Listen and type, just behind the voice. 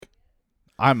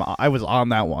I was on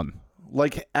that one.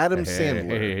 Like Adam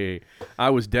Sandler. Hey.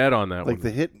 I was dead on that one. Like the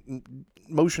hit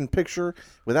motion picture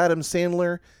with Adam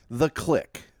Sandler, The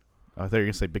Click. I thought you were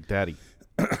going to say Big Daddy.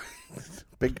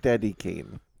 Big Daddy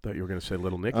Kane. Thought you were going to say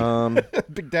Little Nicky.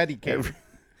 Big Daddy Kane.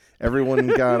 Everyone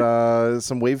got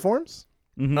some waveforms?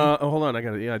 Mm-hmm. Hold on. I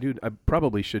got it. Yeah, dude. I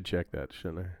probably should check that,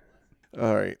 shouldn't I?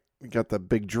 All right. We got the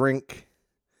big drink.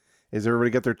 Is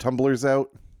everybody got their tumblers out?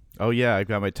 Oh, yeah. I've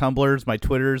got my Tumblrs, my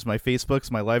Twitters, my Facebooks,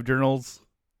 my live journals.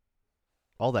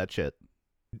 All that shit.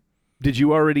 Did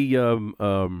you already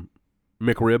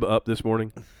McRib up this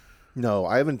morning? No,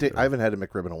 I haven't had a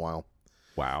McRib in a while.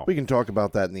 Wow. We can talk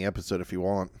about that in the episode if you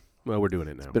want. Well, we're doing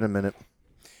it now. It's been a minute.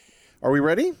 Are we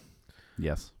ready?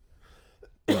 Yes.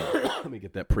 Let me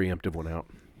get that preemptive one out.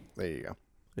 There you go.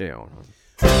 Yeah. Hold on.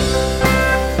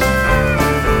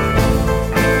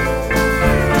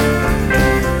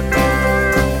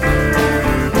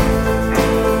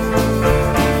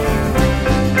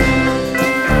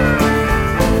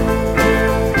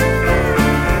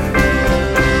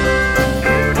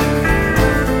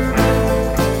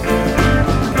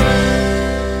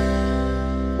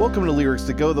 Welcome to Lyrics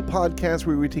to Go, the podcast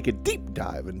where we take a deep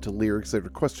dive into lyrics that are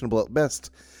questionable at best,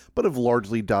 but have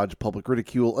largely dodged public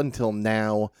ridicule until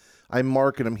now. I'm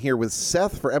Mark, and I'm here with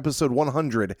Seth for episode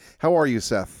 100. How are you,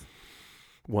 Seth?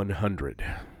 100.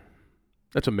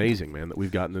 That's amazing, man, that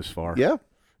we've gotten this far. Yeah?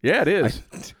 Yeah, it is.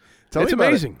 Tell It's me about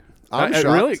amazing. it. I'm shocked.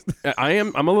 Really,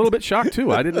 I'm a little bit shocked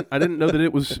too. I didn't know that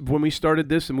it was when we started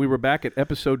this and we were back at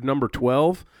episode number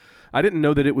 12. I didn't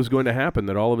know that it was going to happen,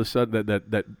 that all of a sudden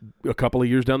that a couple of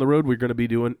years down the road we're going to be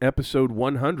doing episode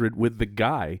 100 with the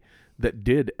guy that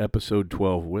did episode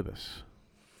 12 with us.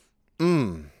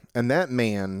 And that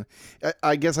man,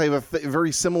 I guess I have a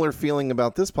very similar feeling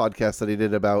about this podcast that I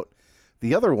did about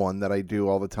the other one that I do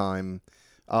all the time,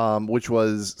 which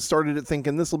was started it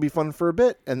thinking this will be fun for a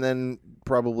bit, and then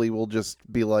probably will just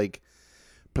be like,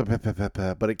 but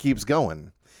it keeps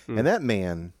going. And that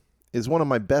man is one of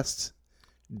my best,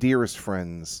 dearest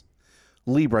friends,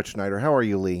 Lee Bretschneider. How are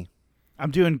you, Lee?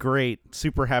 I'm doing great.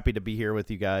 Super happy to be here with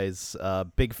you guys.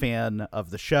 Big fan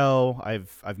of the show.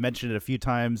 I've mentioned it a few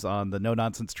times on the No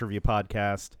Nonsense Trivia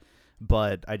podcast,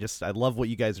 but I love what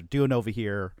you guys are doing over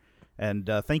here. And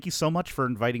thank you so much for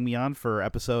inviting me on for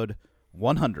episode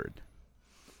 100.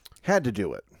 Had to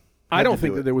do it. I don't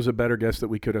think that there was a better guest that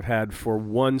we could have had for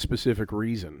one specific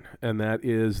reason, and that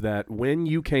is that when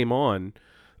you came on,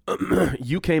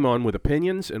 you came on with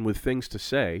opinions and with things to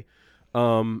say,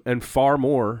 and far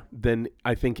more than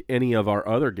I think any of our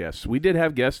other guests. We did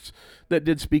have guests that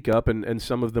did speak up, and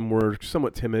some of them were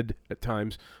somewhat timid at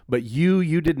times, but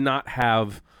you did not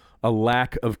have a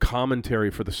lack of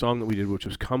commentary for the song that we did, which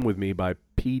was Come With Me by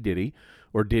P. Diddy,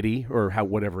 or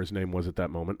whatever his name was at that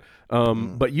moment.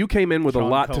 But you came in with Sean a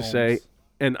lot Combs. to say,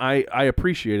 and I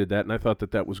appreciated that, and I thought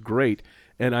that was great.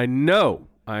 And I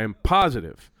am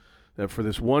positive that for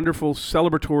this wonderful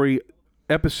celebratory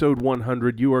episode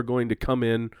 100, you are going to come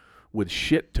in with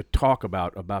shit to talk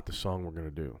about the song we're going to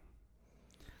do.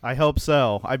 I hope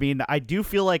so. I mean, I do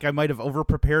feel like I might have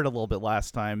over-prepared a little bit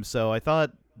last time, so I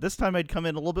thought this time I'd come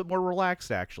in a little bit more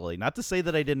relaxed, actually. Not to say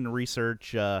that I didn't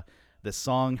research this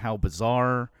song, How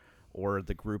Bizarre, or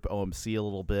the group OMC a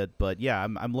little bit, but yeah,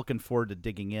 I'm looking forward to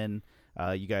digging in.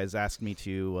 You guys asked me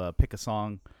to pick a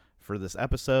song for this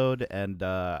episode, and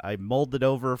I mulled it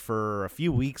over for a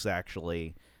few weeks,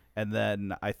 actually, and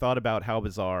then I thought about How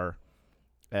Bizarre,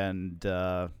 and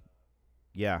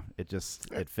yeah, it fits.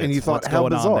 And you thought, what's how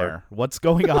going bizarre? on there? What's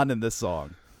going on in this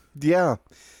song? Yeah.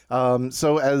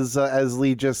 So as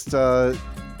Lee just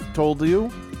told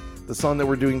you, the song that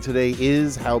we're doing today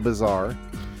is How Bizarre.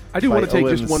 I do by want to take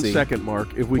just 1 OMC. second,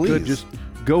 Mark, if we Please. could just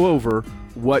go over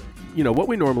what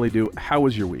we normally do. How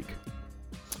was your week?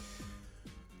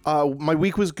 My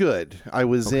week was good. I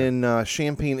was in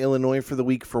Champaign, Illinois for the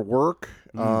week for work.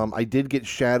 I did get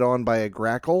shat on by a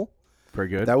grackle. Very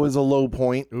good. That was a low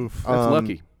point. Oof. That's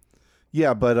lucky.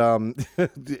 Yeah, but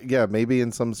yeah, maybe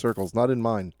in some circles, not in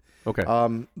mine. Okay.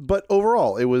 But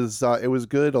overall, it was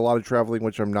good. A lot of traveling,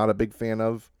 which I'm not a big fan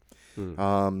of.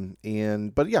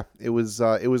 But yeah, it was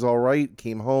all right.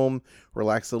 Came home,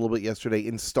 relaxed a little bit yesterday.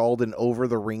 Installed an over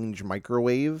the range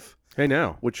microwave. Hey,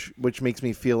 now. Which makes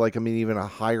me feel like I'm in even a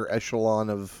higher echelon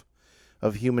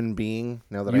of human being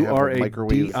now that I You have are a a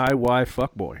microwave. DIY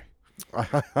fuckboy.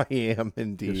 I am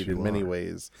indeed Yes, you in many are.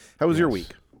 ways. How was your Yes.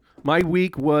 week? My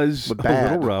week was But a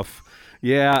bad. little rough.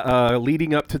 Yeah,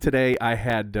 leading up to today, I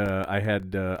had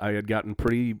gotten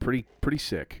pretty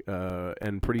sick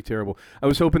and pretty terrible. I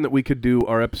was hoping that we could do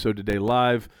our episode today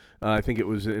live. I think it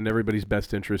was in everybody's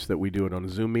best interest that we do it on a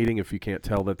Zoom meeting. If you can't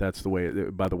tell that that's the way,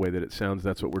 by the way that it sounds,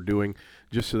 that's what we're doing,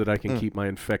 just so that I can keep my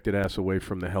infected ass away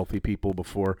from the healthy people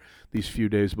before these few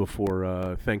days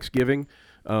before Thanksgiving.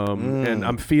 And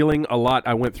I'm feeling a lot.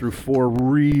 I went through 4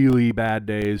 really bad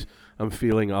days. I'm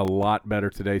feeling a lot better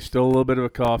today. Still a little bit of a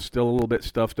cough, still a little bit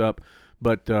stuffed up,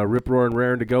 but rip roaring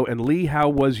raring to go. And Lee, how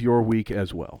was your week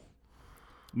as well?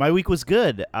 My week was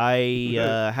good.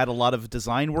 I had a lot of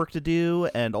design work to do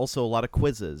and also a lot of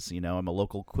quizzes. You know, I'm a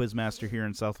local quiz master here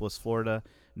in Southwest Florida.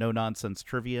 No nonsense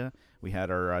trivia. We had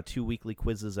our 2 weekly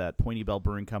quizzes at Pointy Bell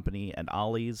Brewing Company and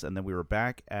Ollie's, and then we were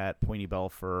back at Pointy Bell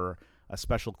for a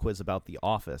special quiz about The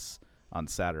Office on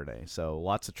Saturday. So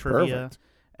lots of trivia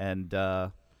and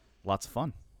lots of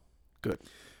fun. Good.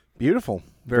 Beautiful.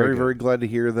 Very, very glad to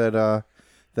hear that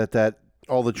that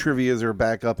all the trivias are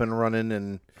back up and running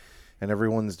and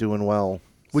everyone's doing well.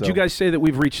 Would you guys say that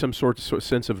we've reached some sort of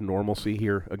sense of normalcy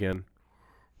here again?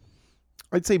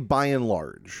 I'd say by and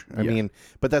large. I mean,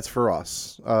 but that's for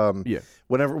us.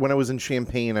 When I was in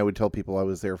Champaign, I would tell people I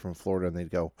was there from Florida, and they'd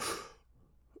go,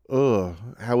 "Ugh,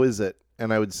 how is it?"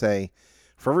 And I would say,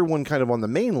 for everyone kind of on the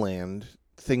mainland,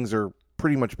 things are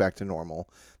pretty much back to normal.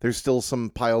 There's still some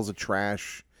piles of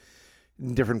trash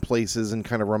in different places and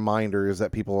kind of reminders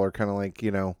that people are kind of like,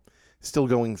 still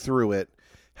going through it.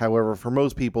 However, for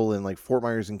most people in like Fort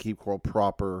Myers and Cape Coral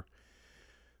proper,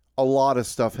 a lot of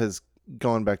stuff has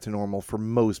gone back to normal for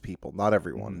most people, not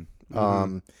everyone.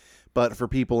 But for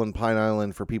people in Pine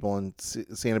Island, for people in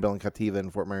Sanibel and Captiva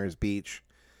and Fort Myers Beach,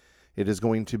 it is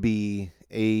going to be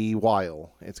a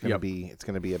while. It's going to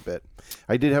be a bit.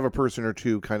 I did have a person or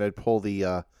two kind of pull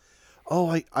the,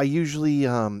 I usually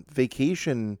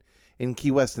vacation in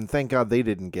Key West, and thank God they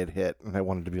didn't get hit. And I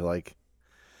wanted to be like,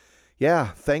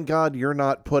 yeah, thank God you're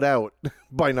not put out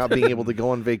by not being able to go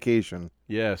on vacation.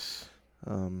 Yes.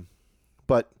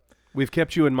 But we've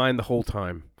kept you in mind the whole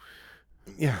time.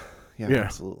 Yeah,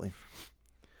 absolutely.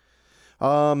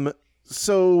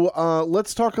 So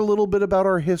let's talk a little bit about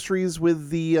our histories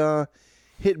with the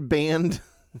hit band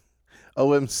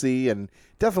OMC and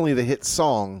definitely the hit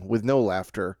song with no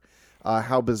laughter.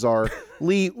 How bizarre.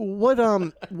 Lee,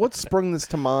 what sprung this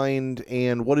to mind,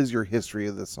 and what is your history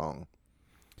of this song?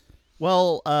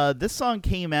 Well, this song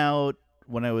came out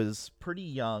when I was pretty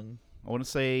young. I want to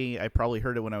say I probably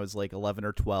heard it when I was like 11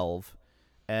 or 12.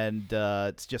 And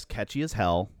it's just catchy as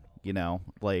hell,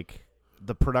 Like,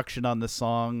 the production on this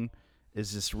song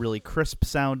is just really crisp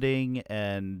sounding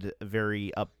and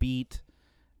very upbeat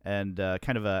and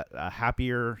kind of a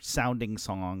happier sounding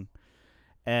song.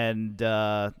 And,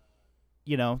 the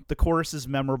chorus is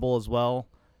memorable as well.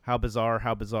 How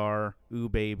bizarre, ooh,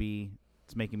 baby,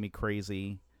 it's making me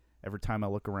crazy every time I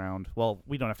look around. Well,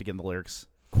 we don't have to get in the lyrics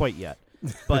quite yet.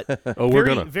 But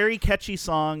very catchy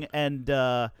song, and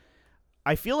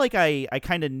I feel like I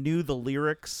kind of knew the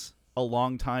lyrics a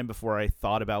long time before I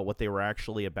thought about what they were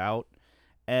actually about.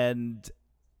 And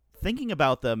thinking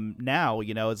about them now,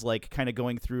 is like kind of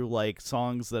going through like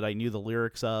songs that I knew the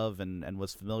lyrics of and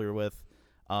was familiar with.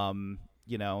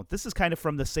 This is kind of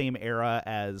from the same era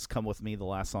as Come With Me, the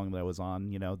last song that I was on,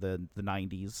 the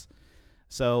 90s.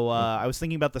 So I was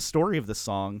thinking about the story of the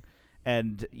song,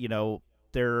 and,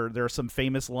 there are some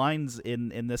famous lines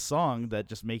in this song that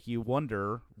just make you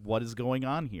wonder what is going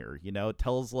on here. It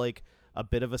tells like a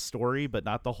bit of a story, but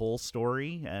not the whole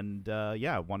story. And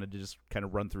I wanted to just kind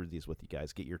of run through these with you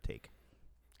guys, get your take.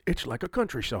 It's like a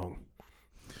country song.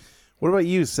 What about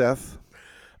you, Seth?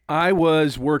 I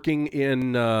was working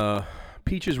in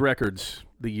Peaches Records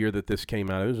the year that this came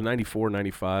out. It was 94,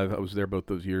 95. I was there both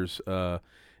those years.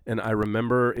 And I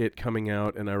remember it coming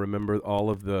out, and I remember all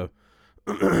of the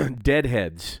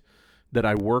deadheads that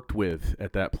I worked with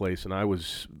at that place, and I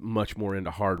was much more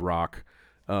into hard rock.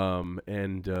 And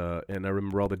I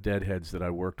remember all the deadheads that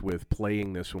I worked with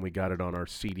playing this when we got it on our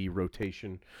CD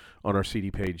rotation, on our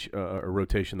CD page, a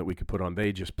rotation that we could put on.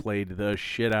 They just played the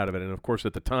shit out of it. And of course,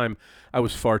 at the time, I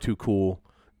was far too cool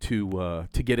to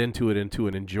get into it and to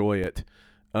enjoy it.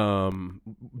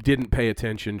 Didn't pay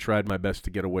attention, tried my best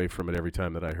to get away from it every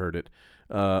time that I heard it.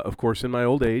 Of course, in my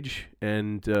old age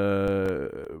and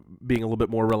being a little bit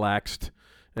more relaxed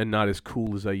and not as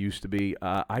cool as I used to be,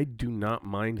 I do not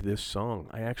mind this song.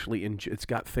 I actually enjoy. It's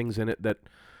got things in it that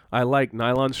I like: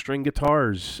 nylon string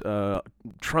guitars,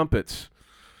 trumpets,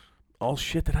 all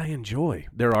shit that I enjoy.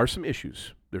 There are some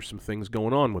issues. There's some things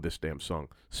going on with this damn song,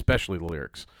 especially the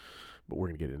lyrics. But we're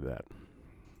gonna get into that.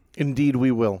 Indeed,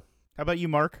 we will. How about you,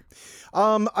 Mark?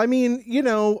 I mean,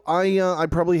 I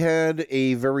probably had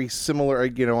a very similar,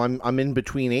 I'm in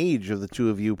between age of the two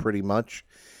of you pretty much.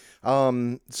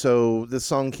 So this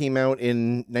song came out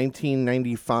in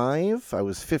 1995. I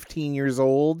was 15 years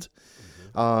old.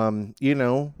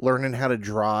 Learning how to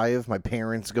drive. My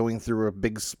parents going through a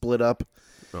big split up.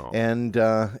 Oh. And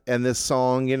this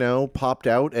song, popped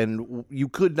out, and you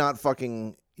could not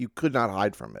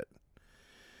hide from it.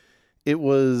 It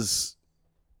was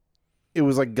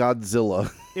like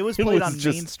Godzilla. It was played on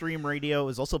mainstream radio. It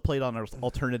was also played on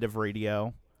alternative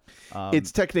radio.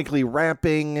 It's technically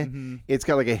rapping. Mm-hmm. It's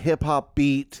got like a hip hop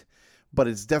beat, but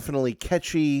it's definitely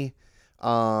catchy.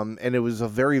 And it was a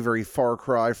very, very far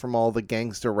cry from all the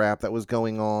gangster rap that was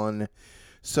going on.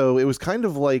 So it was kind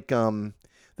of like,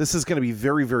 this is going to be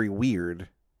very, very weird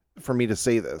for me to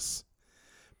say this,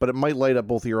 but it might light up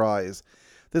both your eyes.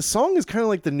 This song is kind of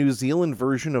like the New Zealand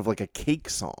version of like a Cake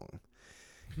song.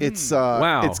 It's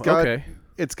wow. It's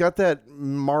got that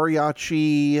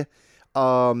mariachi,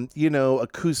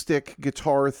 acoustic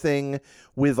guitar thing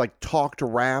with like talked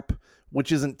rap,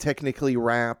 which isn't technically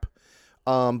rap,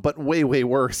 but way, way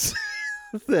worse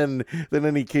than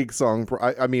any Cake song.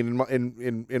 I mean,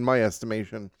 in my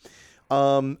estimation.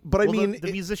 But I mean,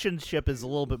 the musicianship is a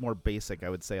little bit more basic, I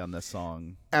would say, on this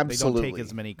song. Absolutely. They don't take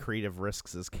as many creative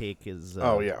risks as Cake is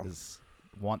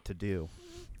want to do.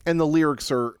 And the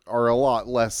lyrics are a lot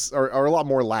less, are a lot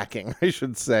more lacking, I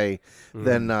should say,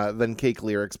 than Cake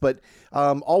lyrics. But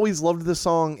always loved the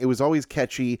song. It was always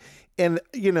catchy. And,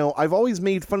 I've always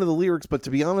made fun of the lyrics, but to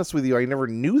be honest with you, I never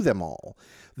knew them all.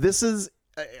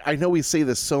 I know we say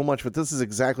this so much, but this is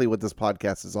exactly what this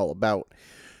podcast is all about.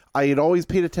 I had always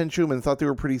paid attention to them and thought they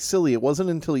were pretty silly. It wasn't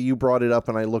until you brought it up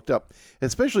and I looked up,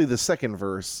 especially the second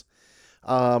verse,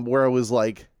 where I was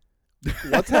like,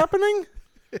 what's happening?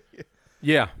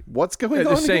 Yeah. What's going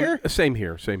on here? Same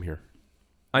here.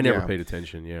 I never paid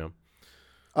attention, yeah.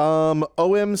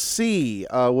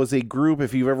 OMC was a group,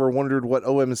 if you've ever wondered what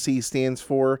OMC stands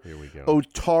for. Here we go.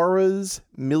 Otara's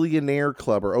Millionaire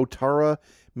Club, or Otara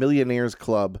Millionaires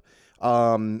Club.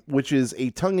 Which is a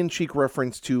tongue-in-cheek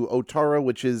reference to Otara,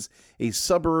 which is a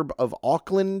suburb of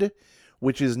Auckland,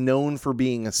 which is known for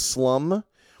being a slum.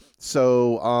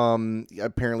 So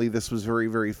apparently this was very,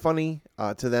 very funny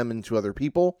to them and to other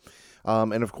people.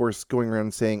 And of course, going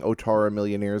around saying Otara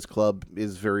Millionaires Club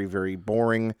is very, very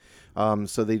boring.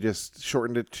 So they just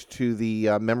shortened it to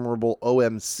the memorable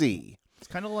OMC. It's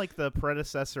kind of like the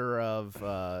predecessor of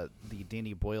the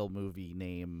Danny Boyle movie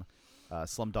name,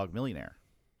 Slumdog Millionaire.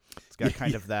 It's got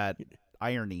kind of that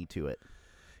irony to it.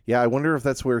 Yeah, I wonder if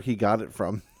that's where he got it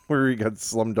from, where he got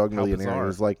Slumdog Millionaire.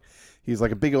 He's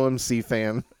like a big OMC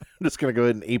fan. I'm just going to go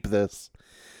ahead and ape this.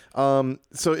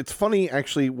 So it's funny,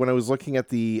 actually, when I was looking at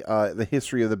the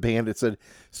history of the band, it said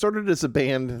started as a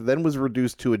band, then was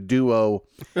reduced to a duo,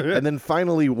 and then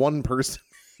finally one person.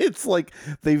 It's like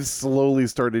they've slowly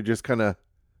started just kind of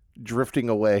drifting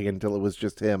away until it was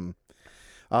just him.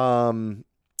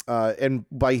 And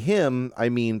by him, I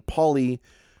mean Pauly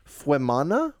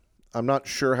Fuemana. I'm not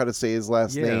sure how to say his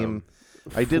last name.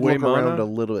 I did look around a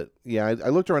little bit. Yeah, I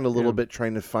looked around a little bit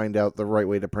trying to find out the right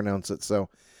way to pronounce it. So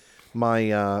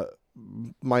my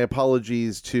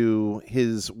apologies to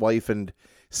his wife and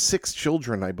 6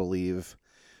 children, I believe.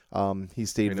 He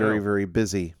stayed very, very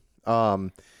busy.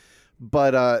 But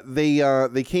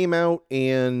they came out,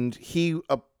 and he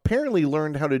apparently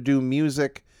learned how to do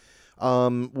music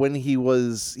when he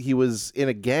was in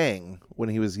a gang when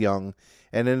he was young,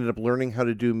 and ended up learning how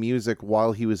to do music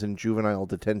while he was in juvenile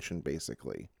detention,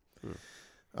 basically.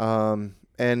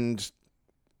 And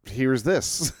here's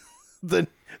this. Then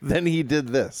he did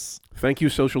this. Thank you,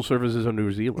 Social Services of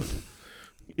New Zealand.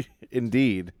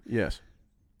 Indeed. Yes.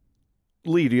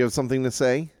 Lee, do you have something to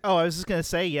say? Oh, I was just going to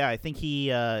say, yeah, I think he,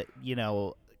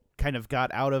 kind of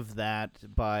got out of that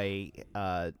by,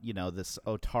 this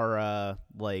Otara,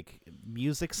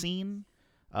 music scene.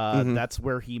 That's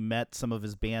where he met some of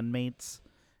his bandmates.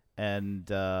 And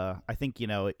I think,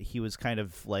 he was kind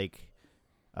of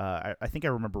I think I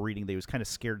remember reading that he was kind of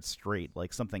scared straight.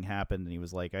 Like something happened and he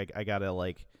was like, I got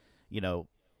to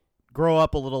grow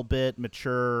up a little bit,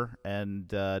 mature, and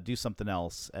do something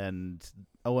else. And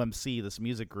OMC, this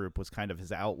music group, was kind of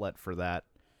his outlet for that.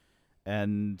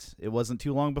 And it wasn't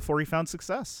too long before he found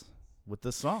success with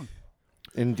this song.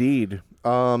 Indeed.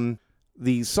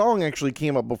 The song actually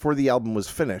came up before the album was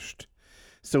finished.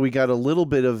 So we got a little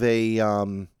bit of a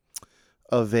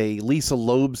Lisa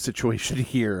Loeb situation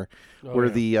here, where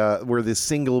the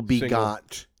single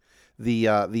begot the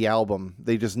album.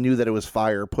 They just knew that it was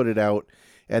fire, put it out,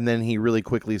 and then he really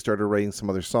quickly started writing some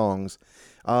other songs.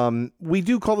 We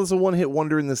do call this a one-hit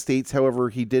wonder in the States. However,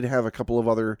 he did have a couple of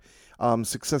other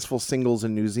successful singles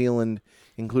in New Zealand,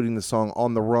 including the song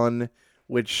 "On the Run,"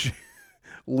 which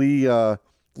Lee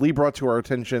Lee brought to our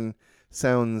attention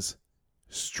sounds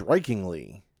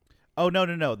strikingly. Oh,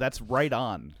 no. That's Right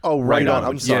On. Oh, Right On. I'm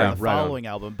Which is sorry. on the Right On. following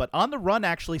album. But On the Run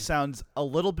actually sounds a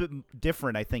little bit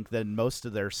different, I think, than most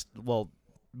of their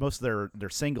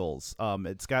singles.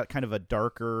 It's got kind of a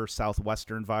darker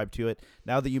southwestern vibe to it.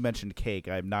 Now that you mentioned Cake,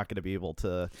 I'm not going to be able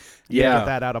to get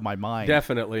that out of my mind.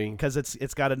 Definitely. Because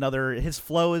it's got another, his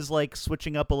flow is like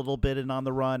switching up a little bit in On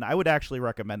the Run. I would actually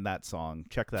recommend that song.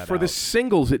 Check that out. For the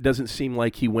singles, it doesn't seem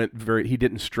like he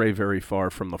didn't stray very far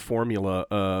from the formula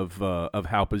of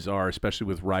How Bizarre, especially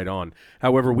with Right On.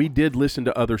 However, we did listen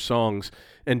to other songs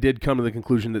and did come to the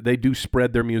conclusion that they do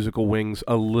spread their musical wings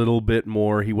a little bit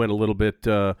more. He went a little bit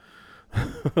a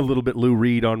little bit Lou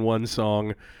Reed on one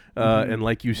song, and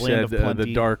like you Land said, of Plenty.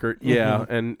 the darker,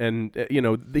 and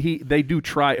they do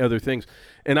try other things.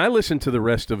 And I listened to the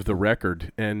rest of the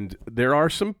record, and there are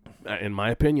some, in my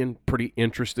opinion, pretty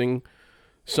interesting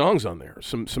songs on there.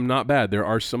 Some not bad. There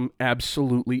are some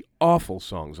absolutely awful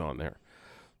songs on there.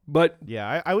 But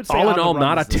yeah, I would say all On in the all, Run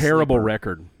not a is the terrible sleeper.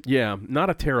 record. Yeah, not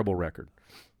a terrible record.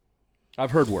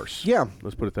 I've heard worse. Yeah.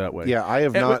 Let's put it that way. Yeah, I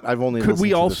have not. I've only Could listened we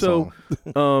to also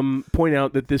this song. point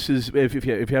out that this is, if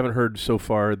you haven't heard so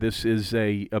far, this is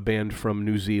a band from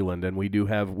New Zealand, and we do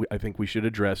have, I think we should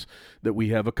address that we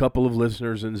have a couple of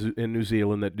listeners in New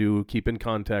Zealand that do keep in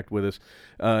contact with us.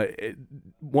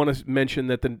 Want to mention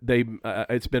that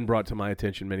it's been brought to my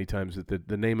attention many times that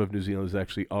the name of New Zealand is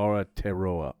actually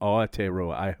Aotearoa.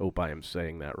 Aotearoa. I hope I am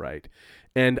saying that right.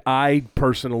 And I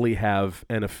personally have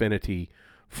an affinity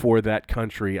for that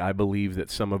country. I believe that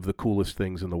some of the coolest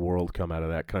things in the world come out of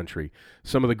that country.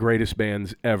 Some of the greatest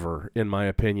bands ever, in my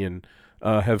opinion,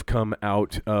 have come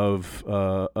out of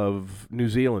New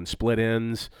Zealand. Split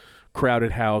Enz,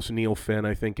 Crowded House, Neil Finn,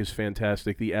 I think, is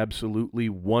fantastic. The absolutely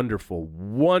wonderful,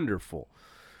 wonderful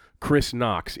Chris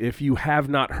Knox. If you have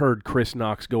not heard Chris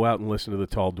Knox, go out and listen to the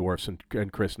Tall Dwarfs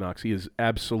and Chris Knox. He is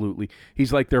absolutely,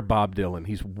 he's like their Bob Dylan.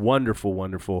 He's wonderful,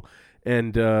 wonderful.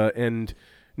 And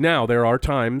now, there are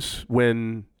times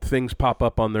when things pop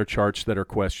up on their charts that are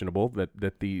questionable,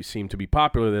 that seem to be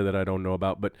popular there that I don't know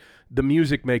about, but the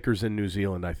music makers in New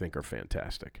Zealand, I think, are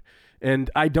fantastic.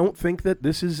 And I don't think that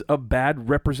this is a bad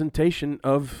representation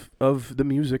of the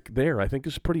music there. I think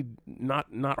it's pretty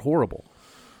not horrible.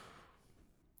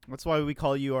 That's why we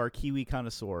call you our Kiwi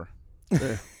connoisseur.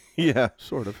 Yeah.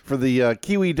 Sort of. For the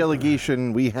Kiwi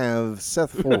delegation, we have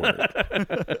Seth Ford.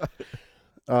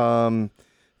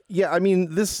 Yeah, I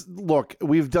mean, look,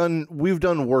 we've done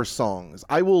worse songs.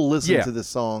 I will listen to this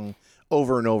song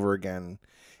over and over again,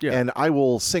 and I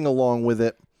will sing along with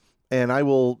it, and I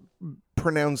will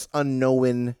pronounce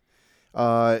unknown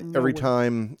every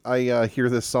time I hear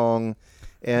this song,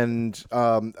 and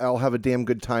I'll have a damn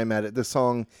good time at it. This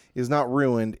song is not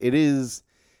ruined. It is,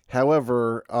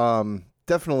 however,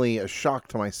 definitely a shock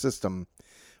to my system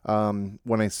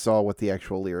when I saw what the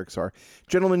actual lyrics are.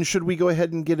 Gentlemen, should we go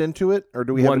ahead and get into it, or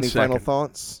do we have any final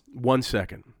thoughts? 1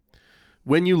 second.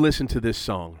 When you listen to this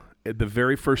song, the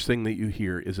very first thing that you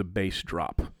hear is a bass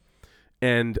drop.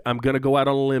 And I'm going to go out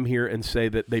on a limb here and say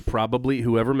that they probably,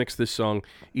 whoever mixed this song,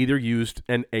 either used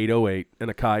an 808, an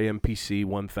Akai MPC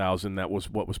 1000. That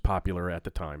was what was popular at the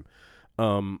time.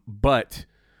 But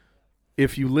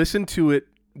if you listen to it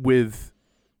with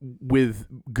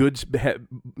good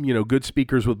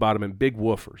speakers with bottom and big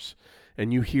woofers,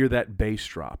 and you hear that bass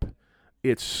drop,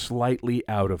 it's slightly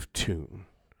out of tune.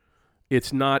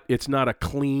 It's not a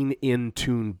clean in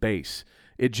tune bass.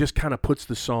 It just kind of puts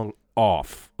the song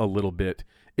off a little bit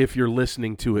if you're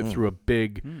listening to it through a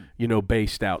big,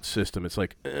 bassed out system. It's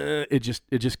like it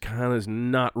just kind of is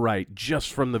not right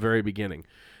just from the very beginning.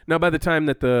 Now, by the time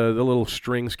that the little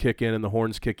strings kick in and the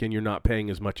horns kick in, you're not paying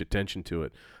as much attention to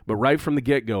it. But right from the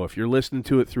get-go, if you're listening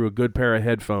to it through a good pair of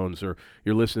headphones or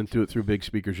you're listening to it through big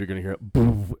speakers, you're going to hear it,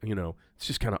 boom, it's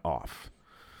just kind of off.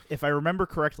 If I remember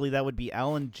correctly, that would be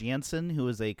Alan Jansen, who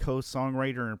is a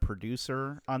co-songwriter and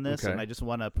producer on this. Okay. And I just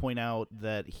want to point out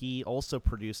that he also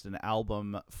produced an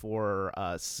album for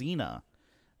Sina.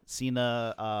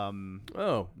 Sina,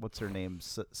 what's her name?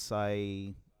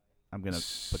 I'm going to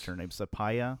butcher her name,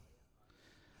 Sapaya.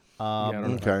 I don't know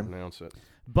how to pronounce it.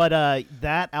 But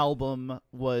that album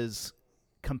was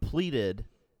completed.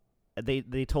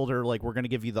 They told her, like, we're going to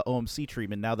give you the OMC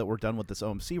treatment. Now that we're done with this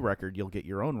OMC record, you'll get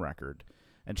your own record.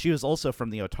 And she was also from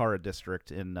the Otara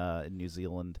district in New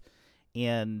Zealand.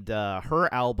 And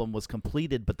her album was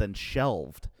completed but then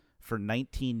shelved for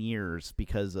 19 years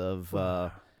because of,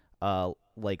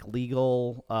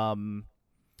 legal...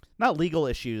 not legal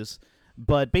issues,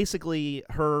 but basically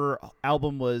her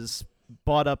album was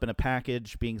bought up in a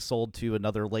package being sold to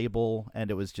another label, and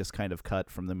it was just kind of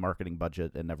cut from the marketing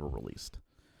budget and never released.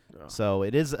 So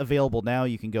it is available now.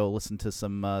 You can go listen to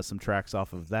some tracks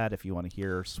off of that if you want to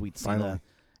hear Sweet Finally. Sina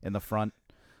in the front.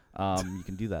 You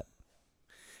can do that.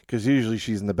 Because usually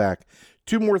she's in the back.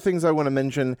 Two more things I want to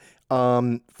mention.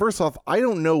 First off, I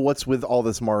don't know what's with all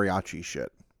this mariachi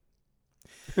shit.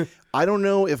 I don't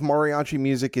know if mariachi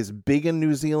music is big in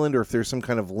New Zealand or if there's some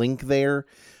kind of link there.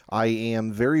 I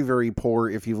am very, very poor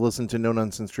if you've listened to No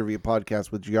Nonsense Trivia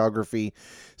Podcast with geography.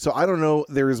 So I don't know.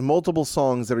 There's multiple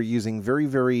songs that are using very,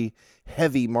 very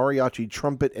heavy mariachi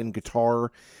trumpet and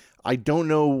guitar. I don't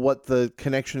know what the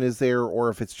connection is there or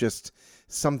if it's just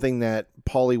something that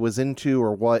Pauly was into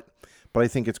or what, but I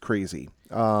think it's crazy.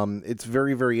 It's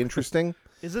very, very interesting.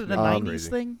 Is it a 90s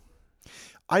thing?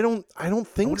 I don't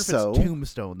think I wonder so. if it's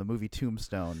Tombstone, the movie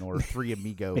Tombstone, or Three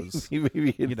Amigos.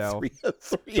 Maybe You know,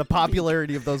 three the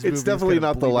popularity of those movies. It's definitely kind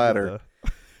of not the bleed latter.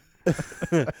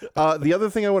 into The other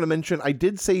thing I want to mention, I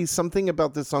did say something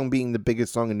about this song being the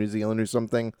biggest song in New Zealand or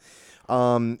something,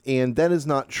 and that is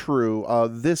not true.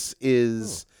 This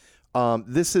is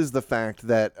the fact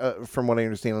that, from what I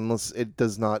understand, unless it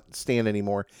does not stand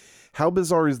anymore, How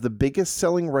Bizarre is the biggest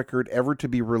selling record ever to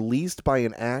be released by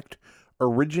an act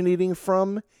originating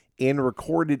from and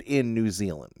recorded in New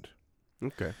Zealand.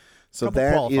 Okay. So Couple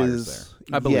that qualifiers is,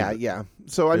 there. I believe yeah, it. yeah.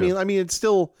 So I Yeah. mean, it's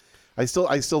still, I still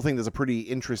think that's a pretty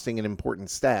interesting and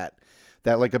important stat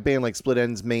that like a band like Split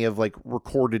Enz may have like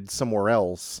recorded somewhere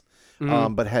else,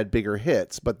 but had bigger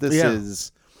hits. But this Yeah.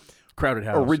 is Crowded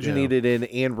House. originated in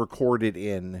and recorded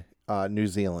in New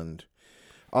Zealand.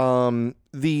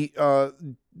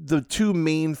 The two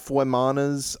main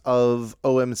Fuemanas of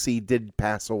OMC did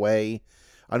pass away.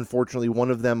 Unfortunately,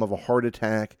 one of them of a heart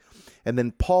attack, and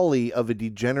then Pauly of a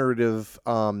degenerative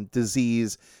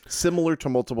disease similar to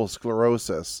multiple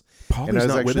sclerosis. Pauly's and I was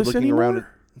not actually with us looking anymore? around.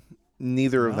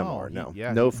 Neither of them No, are. No,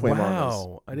 yeah, no he- Fuemanas.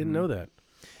 Wow. I didn't know that.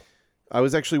 I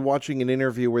was actually watching an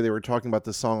interview where they were talking about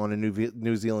the song on a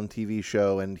New Zealand TV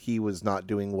show, and he was not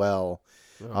doing well.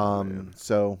 The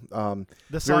song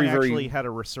very, very- actually had a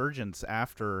resurgence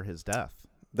after his death.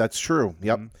 That's true.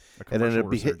 Yep. A And commercial ended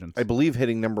up resurgence. I believe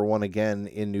hitting number one again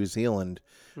in New Zealand.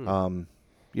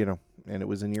 And it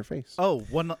was in your face. Oh,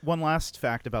 one last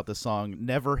fact about this song: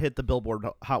 never hit the Billboard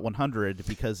Hot 100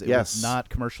 because it Yes. was not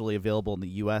commercially available in the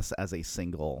U.S. as a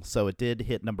single. So it did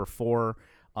hit number 4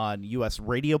 on U.S.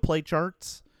 radio play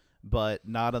charts, but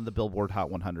not on the Billboard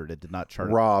Hot 100. It did not chart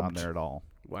on Robbed. there at all.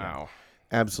 Wow.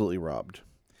 Absolutely robbed.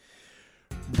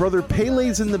 Brother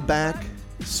Pele's in the back,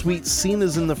 Sweet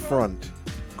Sina's in the front,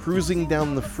 cruising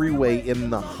down the freeway in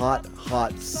the hot,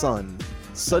 hot sun.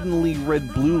 Suddenly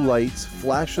red blue lights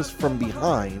flashes from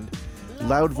behind,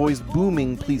 loud voice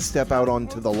booming, please step out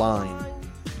onto the line.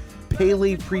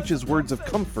 Pele preaches words of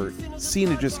comfort,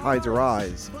 Sina just hides her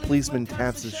eyes. Policeman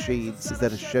taps his shades, is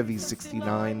that a Chevy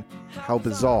 69? How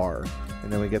bizarre.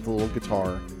 And then we get the little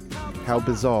guitar. How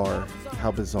bizarre,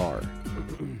 how bizarre.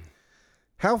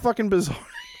 How fucking bizarre.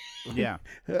 Yeah.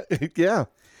 Yeah,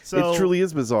 So it truly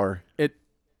is bizarre. It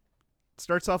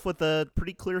starts off with a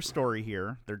pretty clear story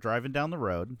here. They're driving down the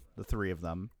road, the three of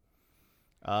them.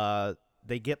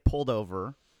 They get pulled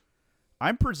over.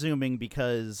 I'm presuming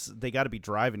because they got to be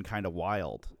driving kind of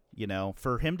wild, you know,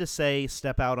 for him to say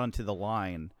step out onto the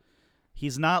line.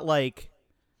 He's not like,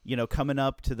 you know, coming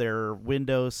up to their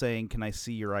window saying, "Can I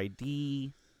see your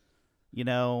ID?" You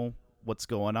know, what's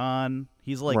going on?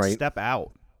 He's like, Right. "Step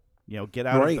out." You know, get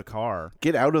out Right. of the car.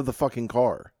 Get out of the fucking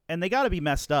car. And they got to be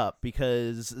messed up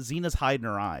because Zena's hiding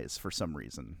her eyes for some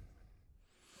reason.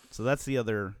 So that's the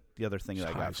other thing that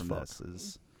I high got as from fuck. this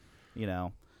is, you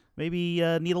know, maybe need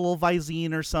a little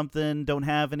Visine or something. Don't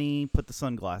have any. Put the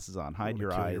sunglasses on. Hide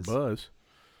your kill eyes. Your buzz.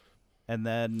 And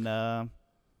then,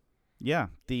 yeah,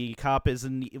 the cop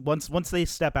isn't. Once they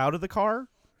step out of the car,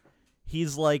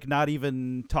 he's like not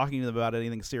even talking to them about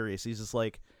anything serious. He's just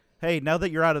like, "Hey, now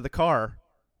that you're out of the car,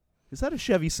 is that a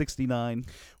Chevy 69?"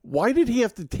 Why did he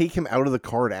have to take him out of the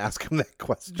car to ask him that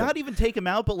question? Not even take him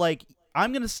out, but like,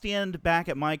 I'm gonna stand back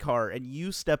at my car and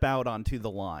you step out onto the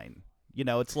line. You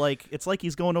know, it's like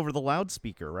he's going over the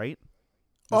loudspeaker, right?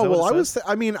 Is Oh that what well, it says?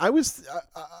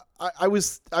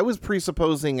 I was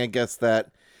presupposing, I guess,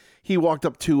 that he walked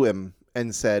up to him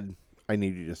and said, "I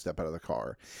need you to step out of the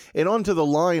car." And onto the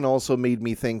line also made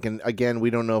me think, and again, we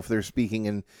don't know if they're speaking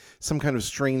in some kind of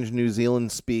strange New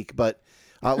Zealand speak, but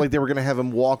like they were going to have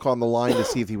him walk on the line to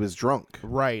see if he was drunk.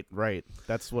 Right.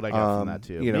 That's what I got from that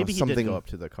too. you know, Maybe he did something- go up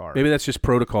to the car. Maybe that's just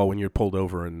protocol when you're pulled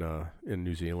over in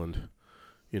New Zealand.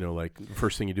 You know, like the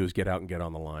first thing you do is get out and get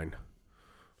on the line.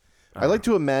 I like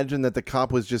to imagine that the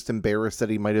cop was just embarrassed that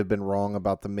he might have been wrong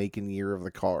about the make and year of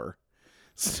the car.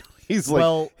 So he's like,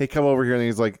 Well- hey, come over here. And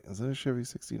he's like, is that a Chevy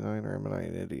 69 or am I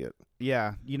an idiot?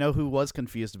 Yeah, you know who was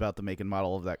confused about the make and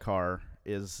model of that car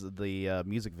is the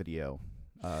music video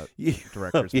Yeah.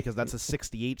 directors, because that's a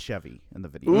 68 Chevy in the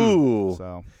video. Ooh.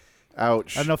 So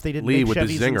Ouch. I don't know if they didn't Lee make with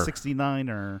the Chevys in zinger. 69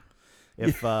 or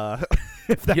if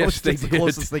if that Yes, was they just the did.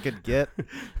 closest they could get.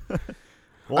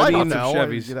 Well, I I don't mean, know.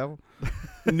 Chevys. You know?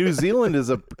 New Zealand is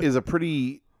a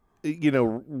pretty,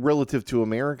 relative to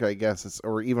America, I guess,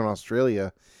 or even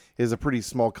Australia, is a pretty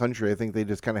small country. I think they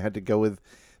just kind of had to go with.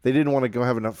 They didn't want to go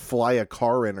having to fly a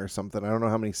car in or something. I don't know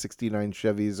how many 69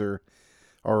 Chevys are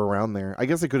around there. I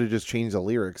guess they could have just changed the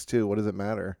lyrics too. What does it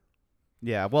matter?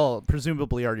 Yeah, well,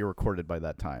 presumably already recorded by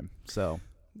that time. So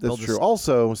That's they'll true. just-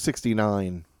 Also,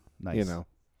 69. nice.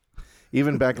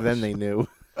 Even back then they knew.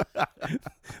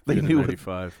 they knew what,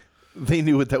 95. they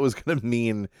knew what that was going to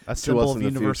mean A to symbol us of in the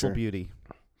universal future. beauty.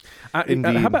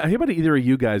 Indeed. How about either of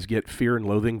you guys get fear and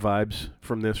loathing vibes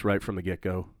from this right from the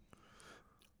get-go?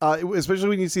 Especially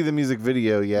when you see the music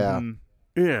video. Yeah, Mhm.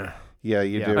 Yeah. yeah,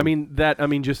 you Yeah. do. I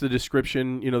mean, just the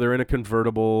description, they're in a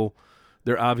convertible.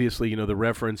 They're obviously, the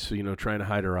reference, trying to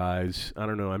hide her eyes. I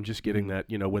don't know. I'm just getting that,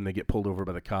 when they get pulled over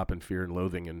by the cop in fear and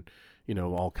loathing and,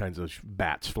 all kinds of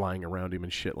bats flying around him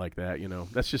and shit like that.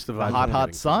 That's just the vibe. hot, I'm hot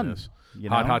getting from sun. this. You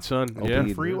know? Hot sun. Yeah.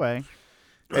 Indeed. Freeway.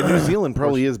 And New Zealand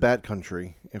probably is bat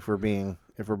country if we're being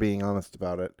honest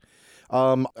about it.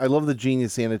 I love the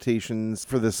genius annotations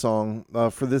for this song.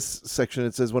 For this section,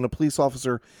 it says, when a police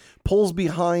officer pulls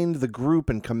behind the group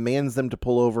and commands them to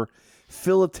pull over,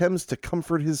 Phil attempts to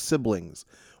comfort his siblings,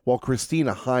 while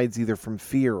Christina hides either from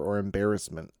fear or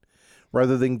embarrassment.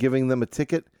 Rather than giving them a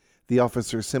ticket, the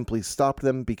officer simply stopped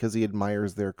them because he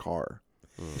admires their car.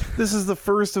 This is the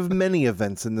first of many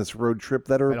events in this road trip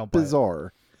that I are don't buy it.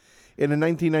 bizarre. In a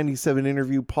 1997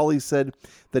 interview, Pauly said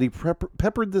that he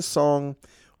peppered this song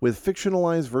with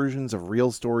fictionalized versions of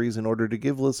real stories in order to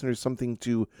give listeners something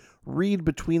to read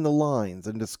between the lines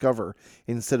and discover,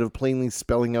 instead of plainly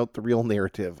spelling out the real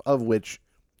narrative, of which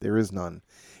there is none.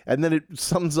 And then it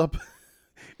sums up,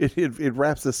 it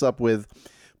wraps this up with,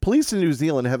 police in New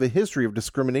Zealand have a history of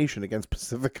discrimination against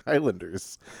Pacific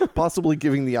Islanders, possibly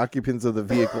giving the occupants of the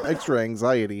vehicle extra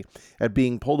anxiety at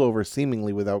being pulled over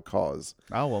seemingly without cause.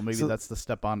 Oh, well, maybe So- that's the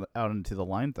step on out into the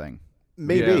line thing.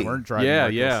 Maybe. They weren't driving Yeah,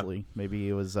 recklessly. Maybe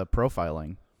it was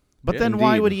profiling. But Yeah, then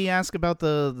why indeed. would he ask about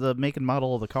the make and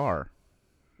model of the car?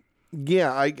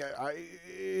 Yeah,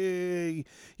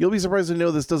 you'll be surprised to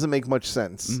know this doesn't make much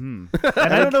sense. And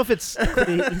I don't know if it's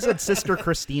he said Sister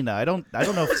Christina. I don't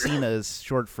know if Cena is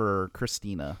short for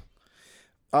Christina.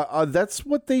 That's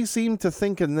what they seem to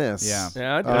think in this. Yeah.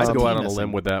 Yeah, I'd That's go out on a penis limb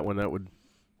and- with that one. That would.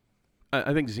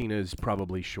 I think Xena is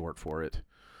probably short for it.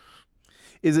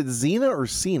 Is it Xena or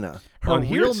Cena? Her On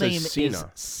here real it says name is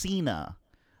Cena. Cena,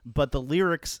 but the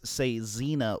lyrics say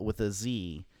Xena with a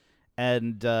Z.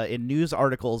 And in news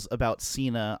articles about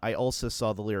Cena, I also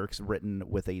saw the lyrics written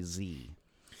with a Z.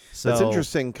 So That's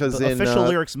interesting because the in official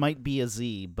lyrics might be a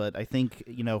Z, but I think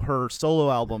her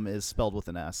solo album is spelled with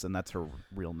an S, and that's her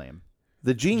real name.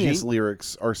 the Genius Gene-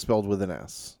 lyrics are spelled with an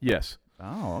S. Yes.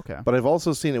 Oh, okay. But I've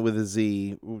also seen it with a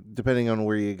Z, depending on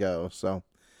where you go. So,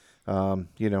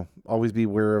 always be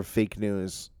aware of fake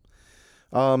news.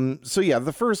 So yeah,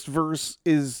 the first verse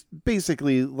is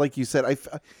basically like you said.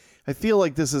 I feel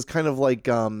like this is kind of like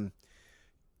I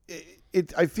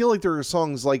feel like there are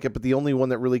songs like it, but the only one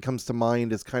that really comes to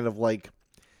mind is kind of like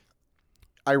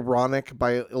Ironic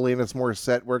by Alanis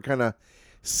Morissette, where it kind of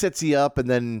sets you up and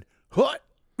then what?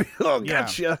 Oh, Yeah.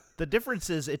 gotcha. The difference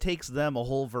is it takes them a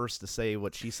whole verse to say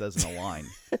what she says in a line.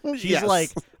 She's Yes. like,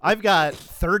 I've got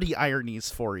 30 ironies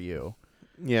for you.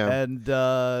 Yeah, And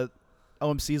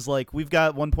OMC's like, we've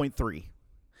got 1.3.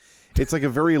 it's like a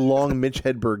very long Mitch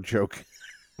Hedberg joke.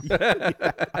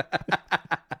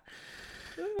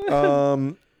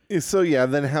 So yeah,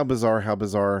 then how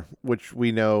bizarre, which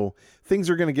we know things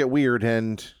are going to get weird,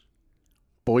 and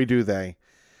boy do they.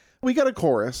 We got a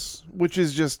chorus, which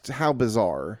is just how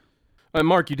bizarre.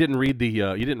 Mark, you didn't read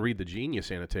the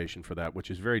Genius annotation for that,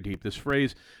 which is very deep. This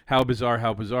phrase, how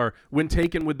bizarre, when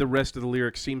taken with the rest of the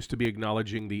lyrics, seems to be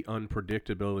acknowledging the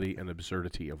unpredictability and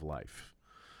absurdity of life.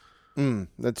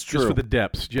 That's true. Just for the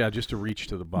depths, yeah, just to reach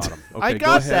to the bottom. Okay, I go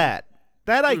got ahead. that.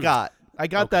 That I got. I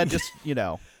got that just,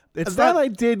 It's that not, I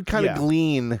did kind of yeah.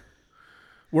 glean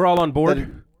We're all on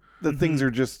board. that things are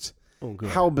just Oh, God.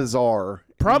 how bizarre.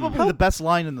 probably the best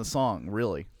line in the song,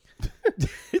 really.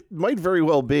 It might very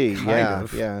well be. Yeah,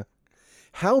 of. yeah.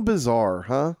 How bizarre,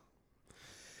 huh?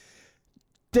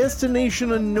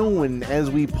 Destination unknown as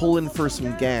we pull in for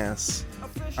some gas.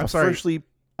 I'm A sorry. freshly-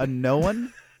 A no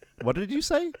one? What did you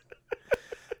say?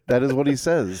 that is what he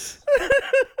says.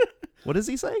 What does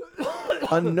he say?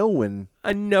 Unknown.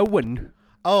 Unknown.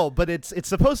 Oh, but it's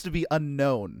supposed to be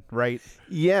unknown, right?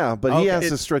 Yeah, but he has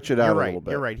to stretch it out You're a right. little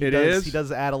bit. You're right. He It does. is? He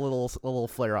does add a little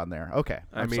flair on there. Okay.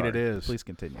 I I'm mean, sorry. it is. Please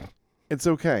continue. It's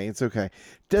okay. It's okay.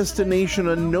 Destination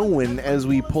unknown as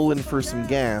we pull in for some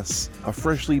gas. A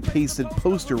freshly pasted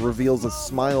poster reveals a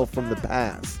smile from the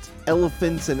past.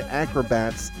 Elephants and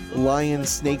acrobats, lion,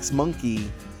 snakes,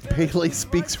 monkey. Pele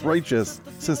speaks righteous.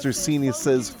 Sister Senia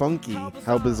says funky.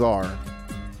 How bizarre.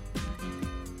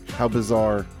 How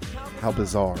bizarre. How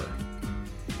bizarre.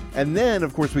 And then,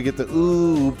 of course, we get the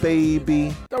ooh,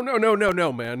 baby. Oh,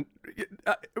 no, man.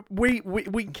 We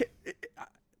can't,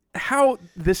 how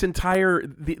this entire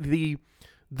the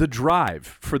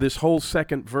drive for this whole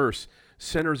second verse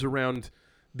centers around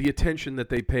the attention that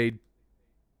they paid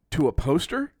to a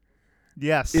poster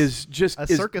Yes. is just a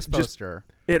is circus just- poster.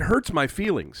 it hurts my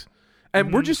feelings.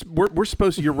 And we're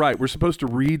supposed to, you're right, we're supposed to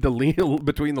read the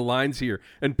between the lines here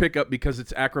and pick up because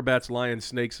it's acrobats, lions,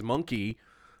 snakes, monkey,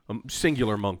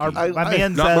 singular monkey. My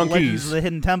man's not Legends monkeys. of the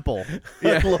Hidden Temple.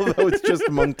 I love how it's just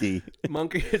monkey.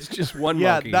 Monkey, it's just one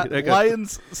Yeah, monkey. that Like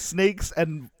lions, snakes,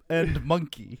 and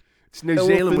monkey. it's New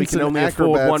Zealand, we Elephants can and only afford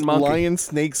acrobats, one monkey. Lion,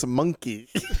 snakes, monkey.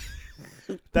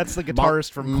 That's the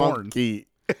guitarist from Korn. Monkey.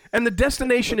 And the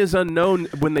destination is unknown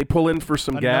when they pull in for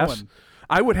some gas. Unknown.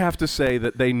 I would have to say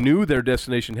that they knew their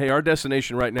destination. Hey, our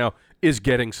destination right now is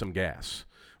getting some gas.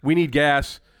 We need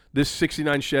gas. This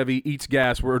 69 Chevy eats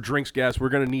gas or drinks gas. We're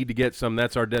going to need to get some.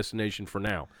 That's our destination for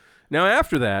now. Now,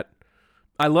 after that,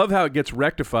 I love how it gets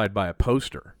rectified by a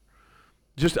poster.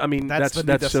 Just, I mean, That's the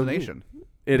new destination. So,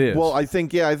 it is. Well, I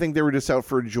think they were just out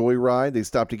for a joyride. They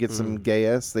stopped to get some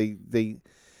gas. They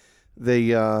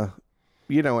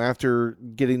after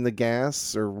getting the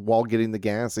gas or while getting the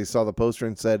gas, they saw the poster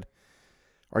and said,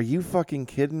 "Are you fucking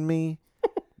kidding me?"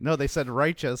 No, they said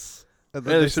righteous. And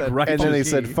Yeah, they said righteous. And then they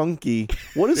said funky.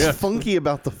 funky. What is funky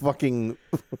about the fucking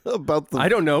about the? I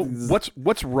don't know.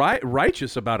 What's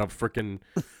righteous about a freaking...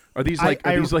 Are these I-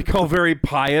 all very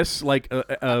pious, like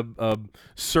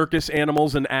circus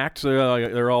animals and acts?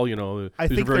 They're all, I these are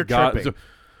think very they're tripping.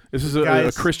 This is a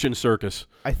Guys, Christian circus.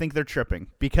 I think they're tripping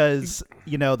because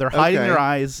they're hiding Okay. their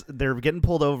eyes. They're getting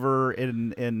pulled over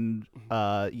in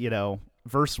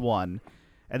verse 1,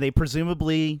 and they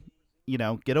presumably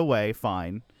get away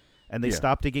fine, and they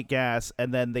stop to get gas,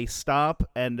 and then they stop.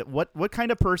 And what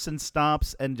kind of person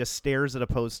stops and just stares at a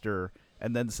poster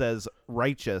and then says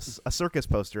righteous, a circus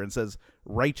poster, and says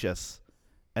righteous,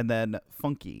 and then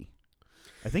funky?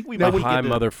 I think we might A be high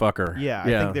getting- motherfucker. Yeah, I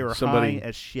think they were somebody, high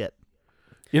as shit.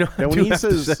 Now, I when do he have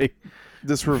to says say,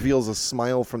 this reveals a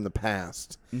smile from the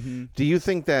past, Mm-hmm. do you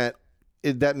think that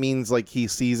that means like he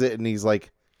sees it and he's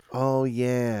like, "Oh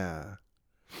yeah,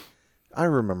 I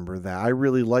remember that. I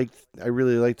really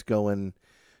liked going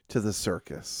to the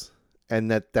circus," and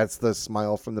that's the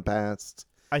smile from the past.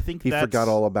 I think He that's, forgot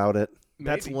all about it.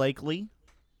 That's maybe. likely,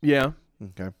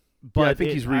 Okay. but I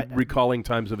think he's recalling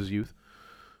times of his youth.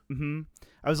 Mm-hmm.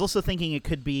 I was also thinking it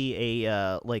could be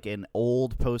a like an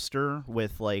old poster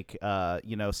with like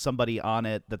somebody on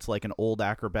it that's like an old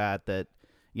acrobat that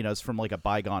is from like a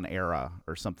bygone era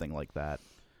or something like that.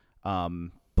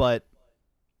 But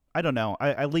I don't know.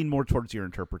 I lean more towards your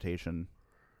interpretation.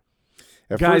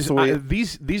 At Guys, first, the way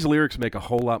these lyrics make a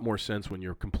whole lot more sense when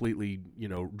you're completely,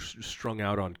 strung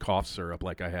out on cough syrup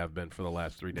like I have been for the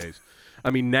last 3 days. I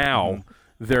mean, now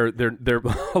they're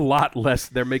a lot less.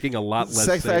 They're making a lot less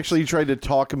Sex sense. actually tried to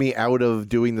talk me out of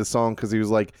doing the song because he was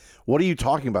like, "What are you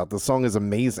talking about? The song is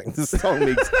amazing. This song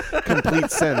makes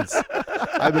complete sense.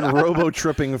 I've been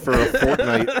robo-tripping for a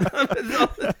fortnight."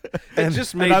 It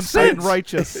just And made I'm saying sense.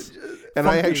 righteous. And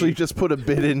I Funky. actually just put a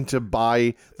bid in to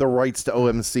buy the rights to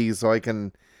OMC so I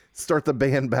can start the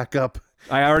band back up.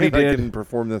 I already and I did. can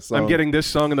perform this song. I'm getting this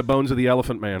song in the bones of the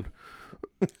Elephant Man.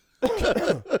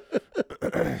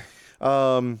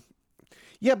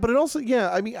 Yeah, but it also,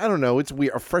 I mean, I don't know. It's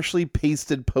weird. A freshly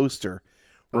pasted poster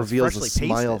reveals a freshly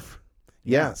smile. pasted?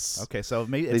 Yes. Okay, so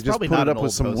maybe They it's just probably put not it an up with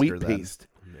old some poster wheat then. paste.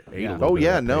 Ate Yeah. a little Oh bit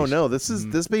yeah, of that paste. no.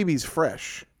 This baby's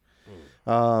fresh.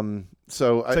 So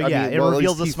So I yeah, mean, it well, at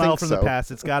reveals a least he smile thinks from so. the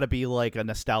past. It's got to be like a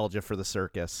nostalgia for the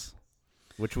circus,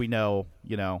 which we know,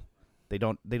 they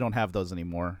don't have those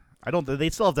anymore. They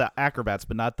still have the acrobats,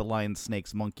 but not the lion,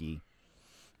 snakes, monkey.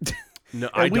 No,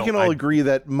 And we can all agree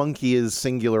that monkey is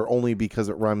singular only because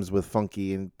it rhymes with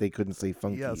funky, and they couldn't say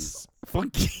funkies. Yes,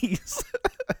 funkies.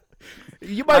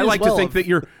 You might I as like well to think have-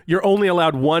 that you're only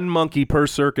allowed one monkey per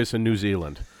circus in New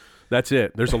Zealand. That's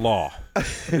it. There's a law.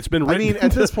 It's been I written. mean,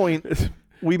 at this point,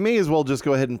 we may as well just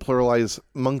go ahead and pluralize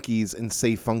monkeys and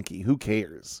say funky. Who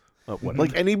cares? Whatever.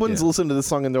 Like anyone's Yeah. listening to this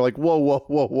song and they're like, "Whoa, whoa,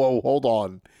 whoa, whoa, hold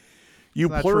on." You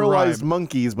It's not true pluralize rhyme.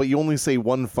 monkeys, but you only say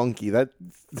one funky.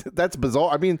 That's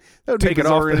bizarre. I mean, that would Take be it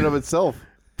bizarre off in and the- of itself.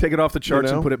 Take it off the charts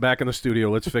know? and put it back in the studio.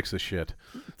 Let's fix this shit.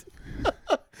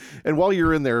 And while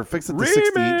you're in there, fix it to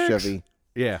 68 Chevy.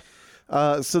 Yeah.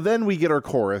 So then we get our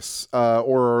chorus,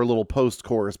 or our little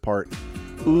post-chorus part.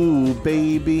 Ooh,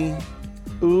 baby.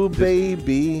 Ooh,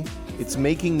 baby. It's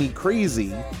making me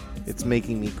crazy. It's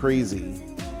making me crazy.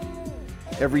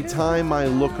 Every time I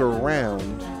look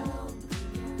around.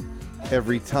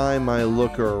 Every time I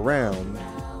look around.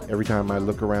 Every time I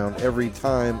look around. Every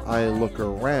time I look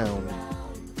around.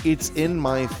 It's in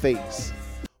my face.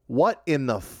 What in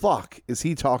the fuck is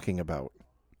he talking about?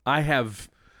 I have.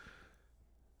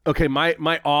 Okay, my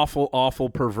awful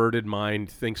perverted mind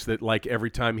thinks that like every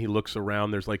time he looks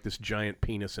around, there's like this giant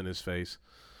penis in his face.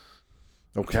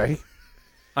 Okay.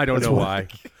 I don't know why.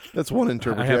 That's one I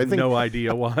interpretation. have no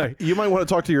idea why. You might want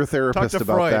to talk to your therapist to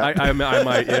about Freud. that. I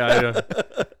might. Yeah.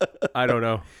 I don't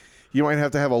know. You might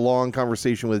have to have a long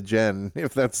conversation with Jen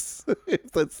if that's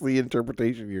the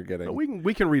interpretation you're getting.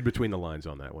 We can read between the lines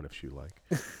on that one if you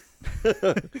like.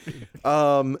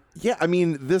 Yeah, I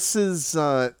mean, this is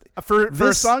For a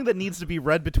This- song that needs to be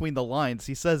read between the lines,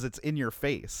 he says it's in your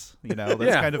face. You know, that's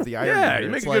Yeah. kind of the irony. Yeah, here. you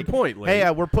make It's a good like, point, lady.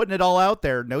 Hey, we're putting it all out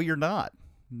there. No, you're not.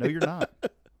 No, you're not.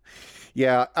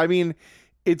 yeah, I mean,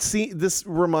 this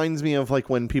reminds me of like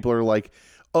when people are like,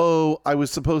 "Oh, I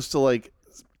was supposed to like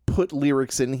put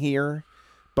lyrics in here,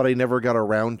 but I never got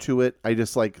around to it. I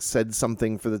just like said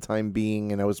something for the time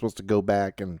being and I was supposed to go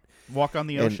back and Walk on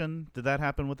the Ocean. Did that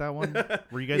happen with that one?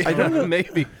 Were you guys? I on don't that? know.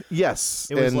 Maybe. yes,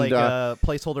 It was and, like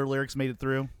placeholder lyrics made it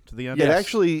through to the end. It Yes.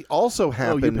 actually also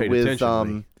happened paid with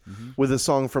attention, with a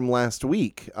song from last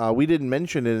week. We didn't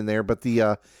mention it in there, but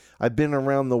the I've been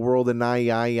around the world and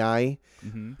I.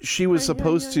 She was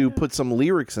supposed to put some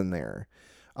lyrics in there,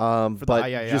 the but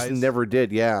I, just I's? never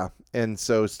did. Yeah, and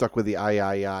so stuck with the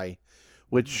I,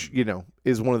 which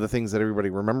is one of the things that everybody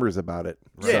remembers about it.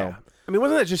 Yeah. So, I mean,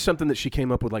 wasn't that just something that she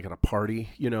came up with like at a party?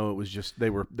 You know, it was just they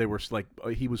were like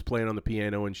he was playing on the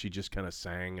piano and she just kind of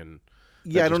sang and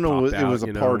yeah, I just don't know. popped It was out, a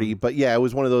you know? party, but yeah, it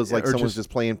was one of those like or someone's just- just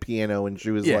playing piano and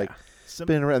she was Yeah. like.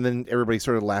 Spin around, and then everybody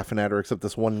started laughing at her except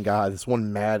this one guy, this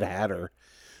one Mad Hatter,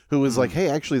 who was like, "Hey,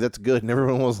 actually, that's good," and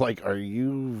everyone was like, "Are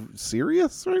you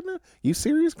serious right now? You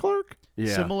serious, Clark?"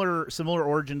 yeah. Similar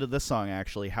origin to this song,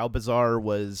 actually. How Bizarre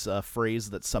was a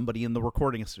phrase that somebody in the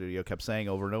recording studio kept saying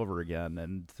over and over again,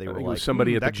 and they I were think it like, was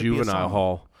somebody at the that could be a juvenile song.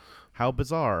 hall. How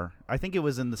Bizarre. I think it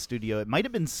was in the studio. It might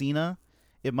have been Cena.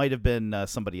 It might have been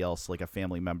somebody else, like a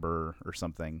family member or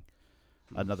something.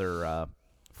 Another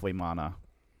Fuemana.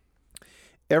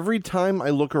 Every time I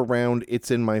look around, it's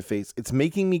in my face. It's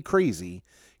making me crazy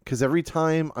because every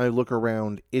time I look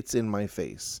around, it's in my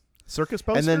face. Circus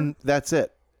poster? And then that's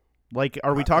it. like,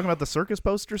 are we talking about the circus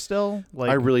poster still? Like,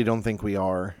 I really don't think we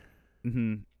are.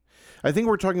 mhm. I think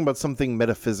we're talking about something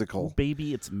metaphysical.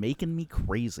 Baby, it's making me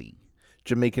crazy.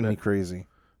 Jamaican me crazy.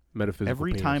 Metaphysical.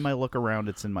 Every penis. time I look around,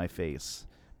 it's in my face.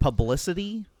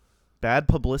 Publicity? Bad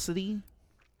publicity?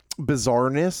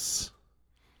 Bizarreness.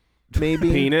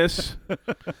 Maybe. penis.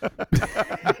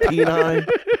 Peni.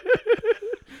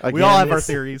 We all have our it's-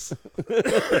 theories.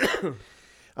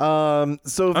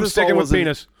 So if I'm this sticking all with wasn't-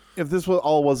 penis. If this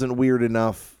all wasn't weird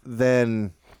enough,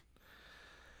 then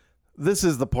this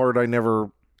is the part I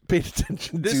never paid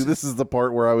attention to. This is the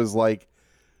part where I was like,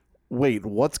 "Wait,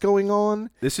 what's going on?"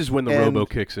 This is when the And- robo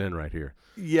kicks in right here.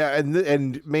 Yeah,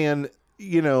 and man,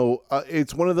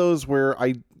 it's one of those where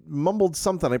I mumbled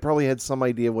something. I probably had some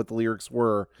idea of what the lyrics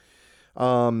were.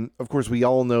 Of course, we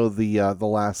all know the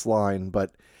last line,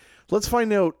 but let's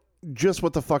find out just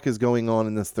what the fuck is going on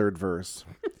in this third verse.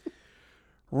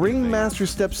 Ringmaster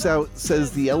steps out,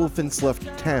 says the elephants left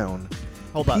town.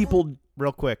 Hold on. People,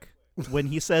 Real quick. When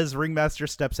he says Ringmaster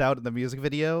steps out in the music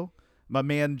video, my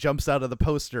man jumps out of the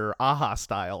poster, Aha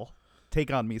style.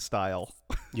 Take on me style.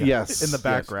 yes, In the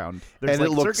background. There's And it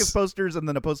like looks- circus posters and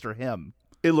then a poster of him.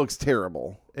 it looks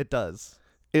terrible. It does.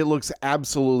 It looks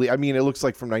absolutely. I mean, it looks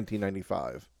like from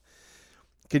 1995.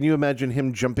 Can you imagine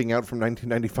him jumping out from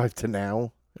 1995 to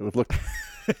now? It would look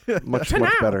much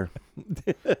better.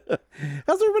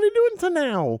 How's everybody doing to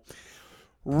now?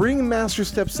 Ringmaster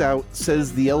steps out,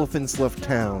 says the elephants left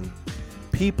town.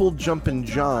 People jump and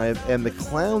jive, and the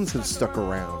clowns have stuck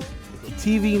around.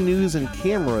 TV news and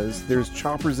cameras, there's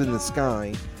choppers in the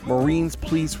sky. Marines,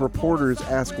 police, reporters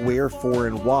ask where, for,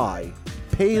 and why.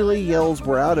 Pele yells,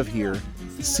 "We're out of here."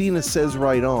 Cena says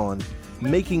right on,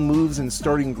 making moves and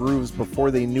starting grooves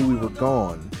before they knew we were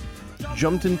gone.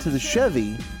 Jumped into the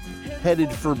Chevy,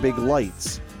 headed for big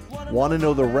lights. Want to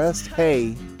know the rest?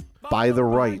 Hey, buy the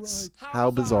rights. How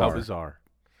bizarre. How bizarre.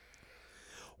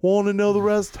 Want to know the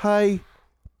rest? Hey,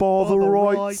 by the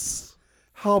rights.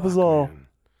 How bizarre. Man.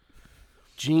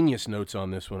 Genius notes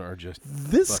on this one are just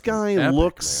This fucking guy epic,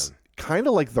 looks man. kind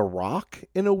of like The Rock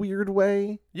in a weird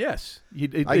way. Yes. I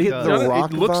get The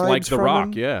Rock It looks like vibes The from Rock,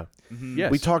 him. yeah. Mhm.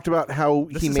 Yes. We talked about how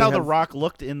This he is may how have The Rock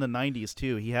looked in the 90s,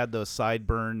 too. He had those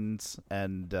sideburns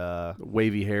and...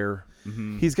 wavy hair.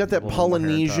 He's got that Little more hair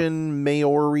on top. Polynesian,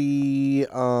 Maori,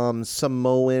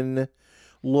 Samoan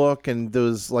look and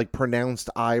those like pronounced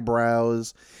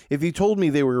eyebrows. If you told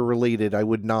me they were related, I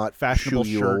would not Fashionable shoo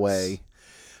you shirts. away.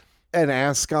 An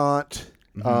ascot.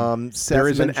 Seth There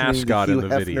is an mentioning ascot Hugh in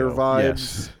the Hefner video.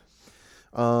 vibes.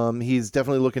 Yes. He's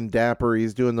definitely looking dapper.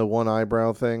 He's doing the one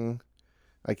eyebrow thing.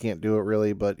 I can't do it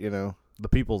really, but you know, The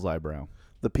people's eyebrow.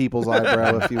 the people's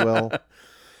eyebrow, if you will.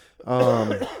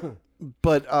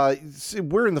 But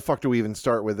where in the fuck do we even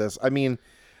start with this? I mean,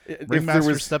 if there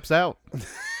Ringmaster was steps out.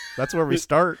 That's where we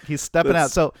start. He's stepping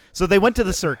out. So they went to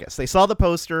the circus. They saw the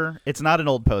poster. It's not an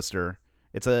old poster.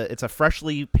 It's a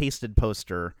freshly pasted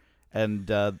poster, and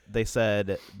they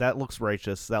said that looks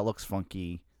righteous. That looks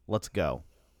funky. Let's go.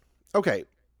 okay,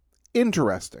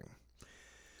 interesting.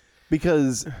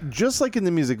 Because just like in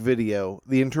the music video,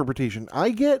 the interpretation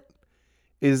I get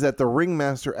is that the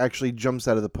ringmaster actually jumps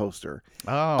out of the poster.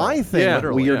 Oh, I think yeah, we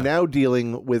literally, are yeah. now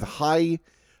dealing with high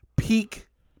peak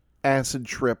acid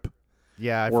trip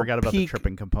yeah. I or forgot about the peak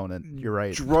tripping component. You're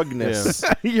right. drugness.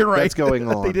 You're right. that's going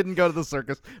on. They didn't go to the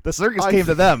circus. The circus I came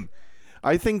to them.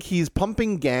 I think he's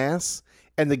pumping gas,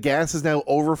 and the gas is now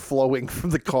overflowing from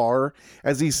the car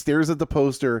as he stares at the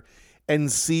poster and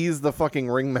sees the fucking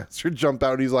ringmaster jump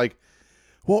out. He's like,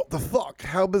 "What the fuck?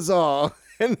 How bizarre!"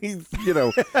 And he's,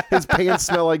 his pants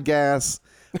smell like gas.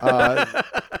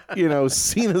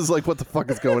 Cena's like, "What the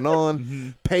fuck is going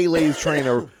on?" Pele's trying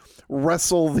to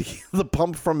wrestle the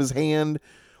pump from his hand.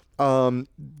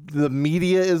 The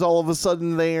media is all of a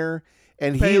sudden there.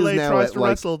 And he Pele is now tries at to like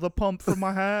wrestle the pump from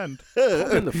my hand.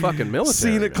 I'm in the fucking military.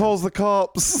 Cena man. calls the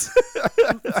cops.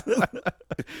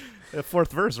 The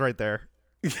fourth verse right there.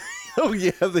 Oh yeah,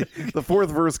 the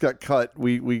fourth verse got cut.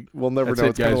 We'll never That's know. it,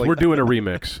 It's kind guys. of like We're doing a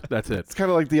remix. That's it. it's kind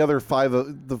of like the other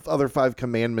five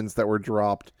commandments that were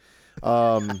dropped.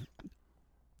 Yeah.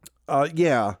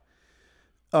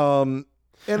 And I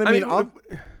mean,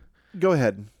 go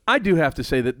ahead. I do have to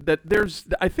say that there's.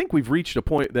 I think we've reached a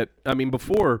point that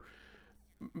before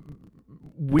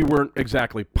we weren't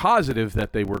exactly positive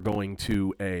that they were going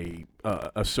to a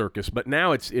circus, but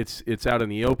now it's out in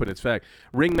the open. It's fact.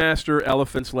 Ringmaster,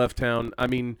 Elephants Left Town. I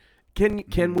mean,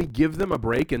 can we give them a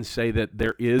break and say that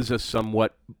there is a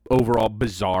somewhat overall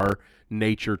bizarre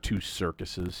nature to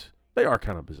circuses? They are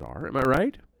kind of bizarre. Am I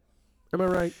right?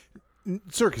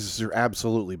 Circuses are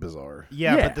absolutely bizarre.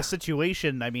 Yeah, Yeah. but the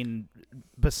situation, I mean,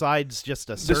 besides just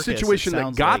a circus, situation it that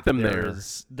sounds got like them there.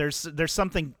 there's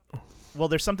something. Well,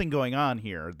 there's something going on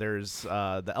here. There's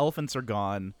the elephants are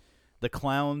gone, the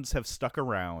clowns have stuck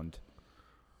around,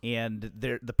 and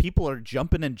the people are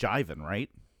jumping and jiving, right?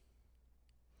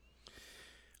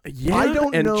 Yeah, I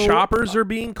don't and know. choppers are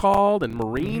being called, and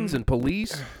Marines and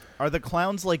police. Are the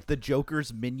clowns like the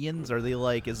Joker's minions? Are they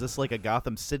like? Is this like a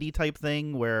Gotham City type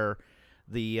thing where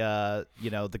the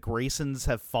the Graysons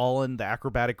have fallen, the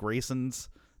acrobatic Graysons,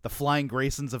 the flying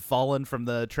Graysons have fallen from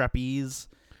the trapeze,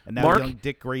 and now Mark? young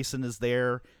Dick Grayson is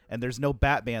there, and there's no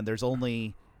Batman. There's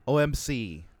only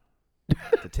OMC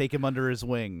to take him under his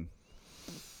wing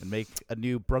and make a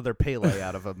new Brother Pele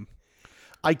out of him.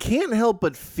 I can't help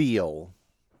but feel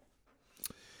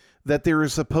that there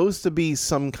is supposed to be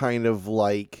some kind of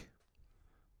like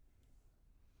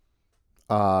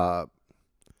some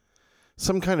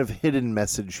kind of hidden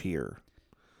message here.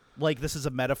 Like this is a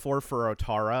metaphor for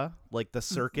Otara, like the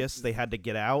circus. They had to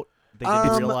get out. They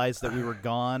didn't realize that we were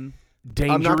gone.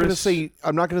 Dangerous.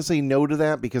 I'm not gonna say no to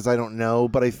that because I don't know,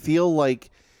 but I feel like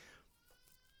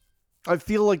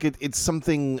it's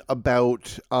something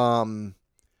about.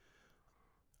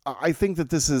 I think that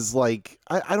this is like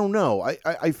I don't know.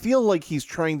 I feel like he's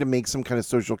trying to make some kind of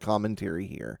social commentary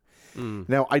here.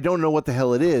 Now I don't know what the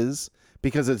hell it is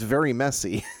because it's very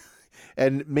messy,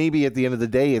 and maybe at the end of the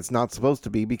day it's not supposed to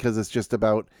be because it's just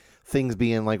about things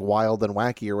being like wild and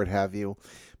wacky or what have you.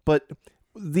 But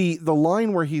the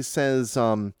line where he says,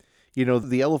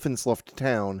 the elephants left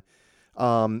town,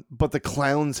 but the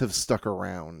clowns have stuck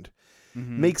around,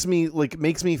 makes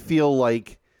me feel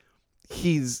like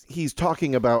he's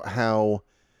talking about how,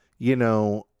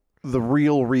 the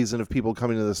real reason of people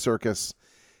coming to the circus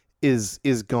is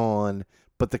gone,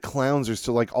 but the clowns are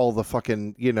still like all the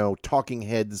fucking, talking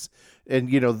heads. And,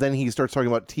 then he starts talking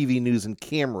about TV news and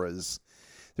cameras.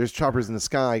 There's choppers in the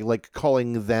sky, like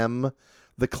calling them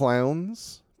the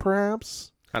clowns,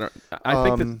 perhaps. I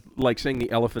think that like saying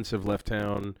the elephants have left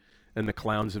town and the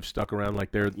clowns have stuck around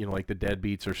like they're like the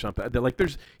deadbeats or something. They're like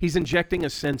he's injecting a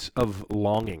sense of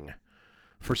longing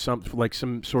for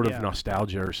some sort of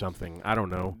nostalgia or something. I don't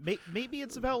know. Maybe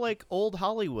it's about like old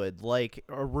Hollywood, like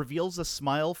reveals a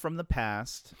smile from the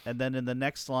past, and then in the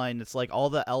next line, it's like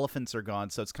all the elephants are gone.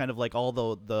 So it's kind of like all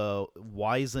the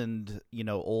wizened,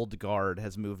 old guard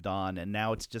has moved on, and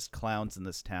now it's just clowns in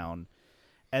this town.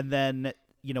 And then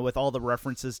with all the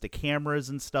references to cameras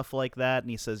and stuff like that,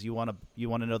 and he says, "You want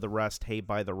to know the rest? Hey,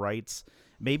 buy the rights."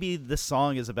 Maybe this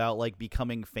song is about like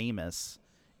becoming famous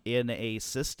in a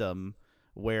system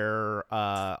where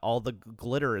all the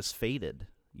glitter is faded,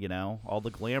 all the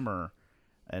glamour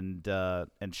and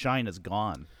shine is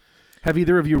gone. Have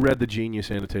either of you read the Genius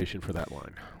annotation for that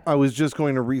line? I was just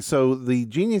going to read. So the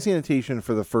Genius annotation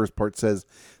for the first part says,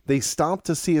 "They stopped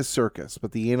to see a circus,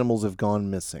 but the animals have gone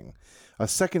missing." A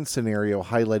second scenario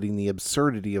highlighting the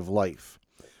absurdity of life.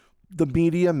 The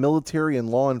media, military, and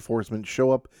law enforcement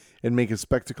show up and make a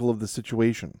spectacle of the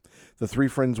situation. The three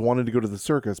friends wanted to go to the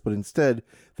circus, but instead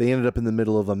they ended up in the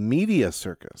middle of a media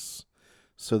circus,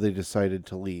 so they decided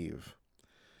to leave.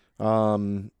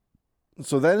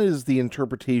 So that is the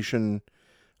interpretation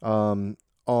on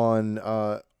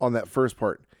that first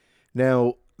part.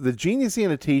 Now, the Genius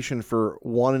annotation for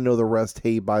 "Want to Know the Rest?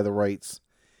 Hey, buy the rights"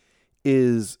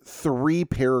 is 3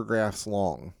 paragraphs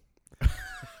long.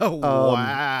 Oh,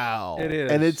 wow. It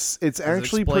is. And it's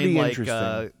actually pretty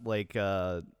interesting. Like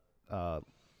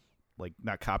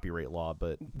not copyright law,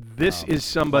 but this is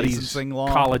somebody's licensing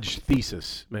law. College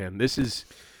thesis, man. This is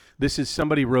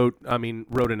somebody wrote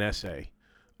an essay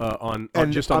on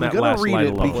just on I'm that last read line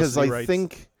it alone. because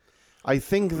I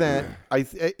think that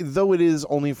though it is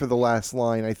only for the last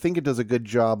line, I think it does a good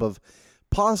job of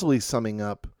possibly summing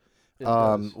up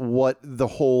what the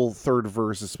whole third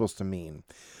verse is supposed to mean.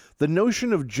 The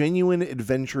notion of genuine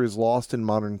adventure is lost in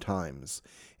modern times.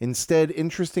 Instead,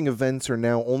 interesting events are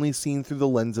now only seen through the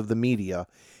lens of the media,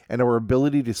 and our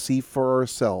ability to see for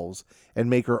ourselves and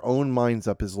make our own minds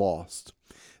up is lost.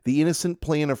 The innocent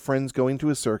plan of friends going to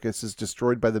a circus is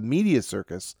destroyed by the media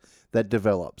circus that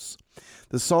develops.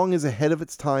 The song is ahead of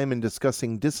its time in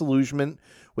discussing disillusionment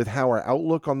with how our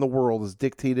outlook on the world is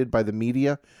dictated by the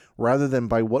media rather than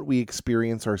by what we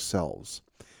experience ourselves.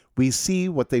 We see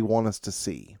what they want us to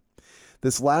see.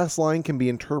 This last line can be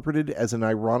interpreted as an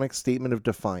ironic statement of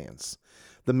defiance.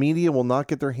 The media will not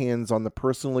get their hands on the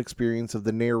personal experience of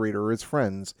the narrator or his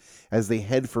friends as they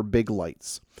head for big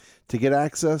lights. To get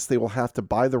access, they will have to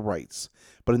buy the rights.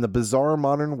 But in the bizarre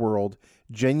modern world,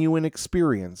 genuine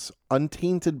experience,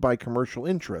 untainted by commercial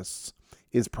interests,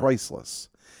 is priceless.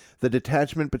 The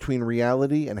detachment between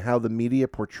reality and how the media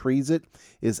portrays it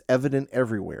is evident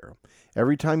everywhere.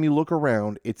 Every time you look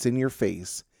around, it's in your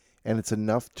face, and it's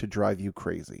enough to drive you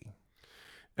crazy.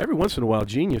 Every once in a while,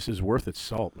 Genius is worth its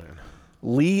salt, man.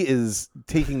 Lee is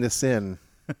taking this in.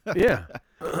 Yeah.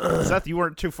 Seth, you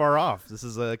weren't too far off. This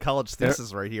is a college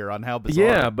thesis right here on how bizarre.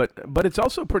 Yeah, but it's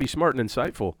also pretty smart and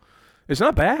insightful. It's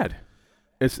not bad.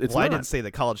 It's well, not. I didn't say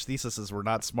that college theses were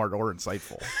not smart or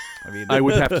insightful. I mean, I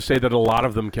would have to say that a lot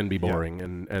of them can be boring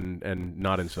and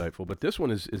not insightful, but this one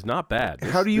is not bad.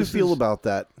 How do you feel about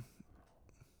that?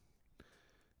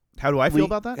 How do I feel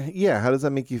about that? Yeah, how does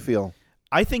that make you feel?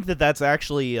 I think that that's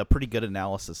actually a pretty good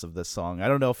analysis of this song. I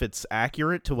don't know if it's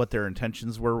accurate to what their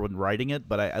intentions were when writing it,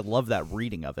 but I love that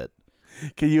reading of it.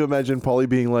 Can you imagine Paulie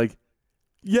being like,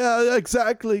 "Yeah,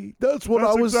 exactly. That's what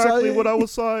I was exactly saying. what I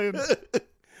was saying.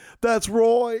 That's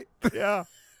right." Yeah.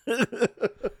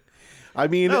 I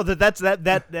mean, No,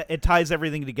 that it ties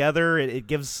everything together. It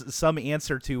gives some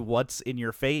answer to what's in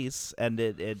your face, and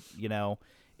it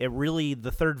really,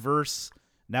 the third verse,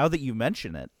 now that you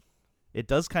mention it, it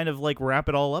does kind of like wrap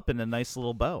it all up in a nice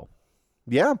little bow.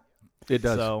 yeah. It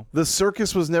does. So, The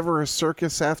circus was never a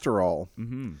circus after all.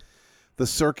 mm-hmm. The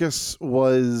circus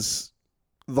was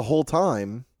the whole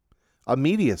time a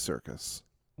media circus.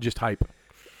 Just hype.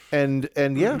 And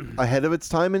yeah, ahead of its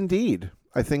time indeed.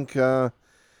 I think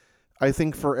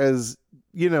for as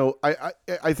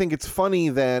I think it's funny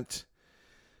that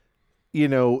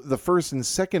the first and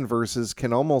second verses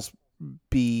can almost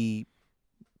be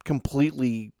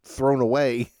completely thrown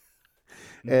away,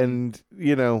 and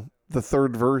the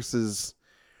third verse is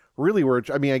really where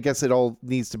I guess it all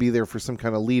needs to be there for some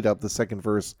kind of lead up. The second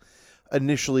verse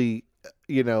initially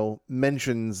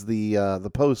mentions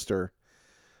the poster.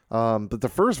 But the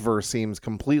first verse seems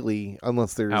completely,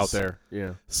 unless there's Out there,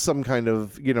 yeah. some kind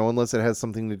of, unless it has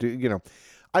something to do,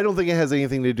 I don't think it has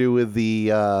anything to do with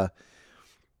the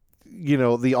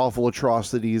awful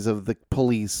atrocities of the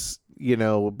police,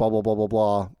 blah, blah, blah, blah,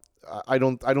 blah. I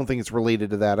don't think it's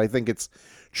related to that. I think it's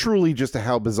truly just a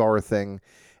How Bizarre thing.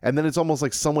 And then it's almost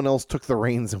like someone else took the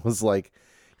reins and was like,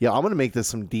 yeah, I'm going to make this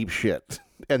some deep shit.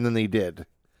 And then they did.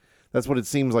 That's what it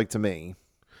seems like to me.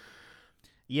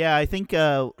 Yeah, I think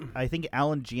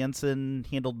Alan Jansen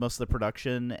handled most of the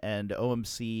production, and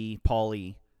OMC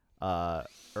Pauly,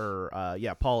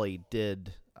 Pauly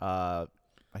did I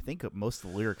think most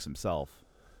of the lyrics himself.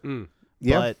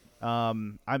 Yeah.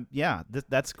 But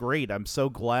that's great. I'm so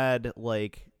glad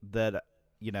that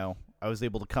I was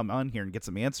able to come on here and get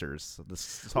some answers. This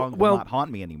song will not haunt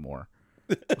me anymore.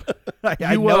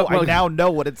 I now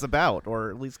know what it's about, or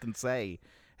at least can say,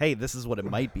 hey, this is what it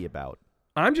might be about.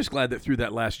 I'm just glad that through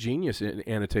that Last Genius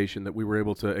annotation that we were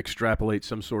able to extrapolate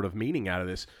some sort of meaning out of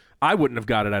this. I wouldn't have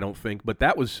got it, I don't think, but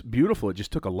that was beautiful. It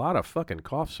just took a lot of fucking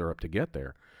cough syrup to get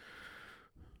there.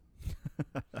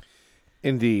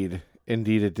 Indeed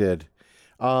it did.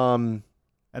 And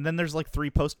then there's 3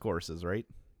 post choruses, right?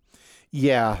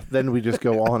 Yeah, then we just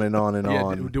go on and on and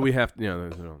on. Do we have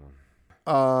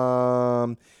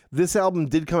this album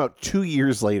did come out 2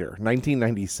 years later,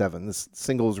 1997. This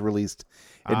single was released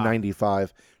in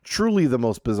 95. Truly the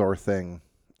most bizarre thing.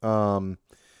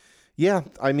 Yeah,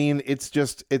 I mean,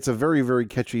 it's a very, very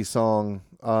catchy song.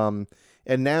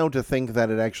 And now to think that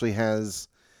it actually has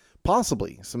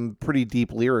possibly some pretty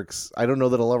deep lyrics, I don't know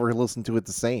that I'll ever listen to it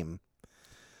the same.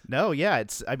 No, yeah,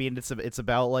 it's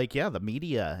about the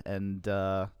media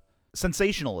and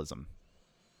sensationalism,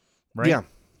 right? Yeah.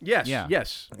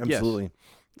 Yes. Absolutely.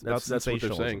 Yes. That's what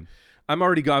they're saying. I've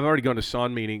already gone to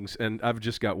song meetings, and I've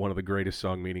just got one of the greatest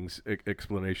song meetings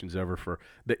explanations ever for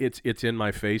the "it's in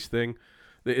my face" thing.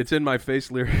 The "it's in my face"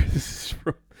 lyric. This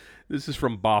is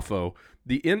from Boffo.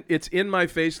 It's in my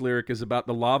face lyric is about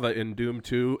the lava in Doom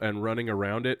 2 and running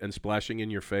around it and splashing in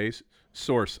your face.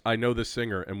 Source: I know the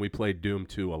singer, and we played Doom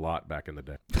 2 a lot back in the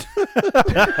day.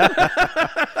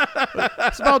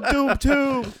 It's about Doom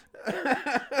 2.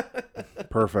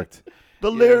 Perfect.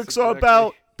 The lyrics are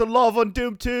about the love on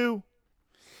Doom 2.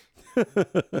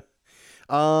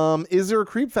 Is there a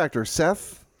creep factor,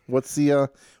 Seth? What's your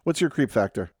creep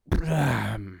factor?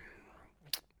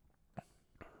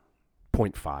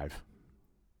 0.5.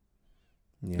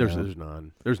 Yeah. There's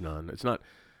none. There's none. It's not.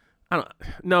 I don't.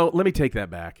 No, let me take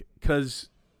that back because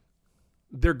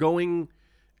they're going.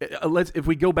 If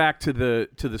we go back to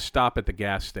the stop at the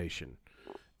gas station,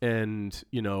 and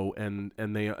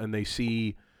they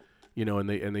see,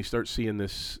 and they start seeing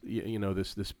this,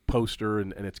 this poster,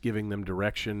 and it's giving them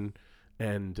direction,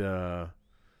 and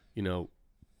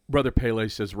Brother Pele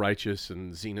says righteous,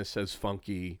 and Xena says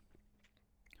funky.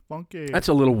 That's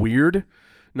a little weird,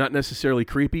 not necessarily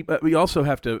creepy, but we also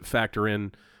have to factor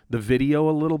in the video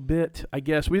a little bit, I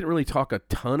guess. We didn't really talk a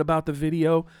ton about the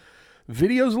video.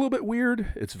 Video's a little bit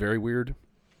weird. It's very weird.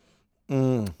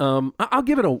 I'll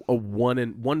give it a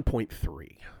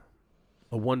 1.3.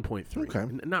 A 1.3. Okay.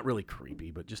 Not really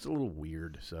creepy, but just a little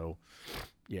weird. So,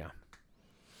 yeah.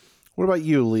 What about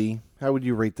you, Lee? How would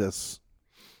you rate this?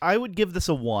 I would give this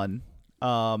a 1.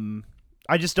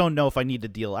 I just don't know if I need to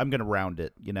deal. I'm going to round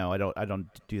it. I don't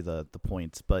do the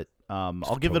points, but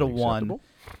I'll give it a 1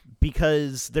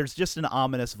 because there's just an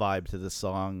ominous vibe to this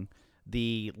song.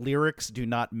 The lyrics do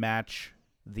not match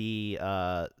the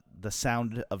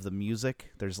sound of the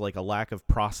music. There's a lack of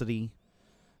prosody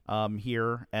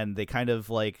here, and they kind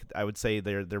of I would say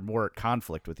they're more at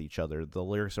conflict with each other. The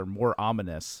lyrics are more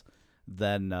ominous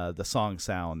than the song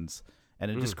sounds. And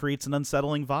it just creates an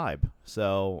unsettling vibe.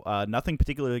 So nothing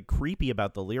particularly creepy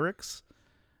about the lyrics,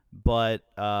 but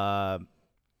I'm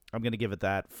going to give it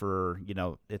that for,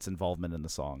 its involvement in the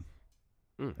song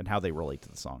and how they relate to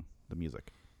the song, the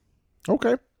music.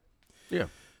 Okay. Yeah.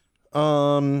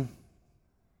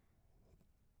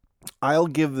 I'll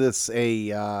give this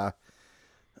a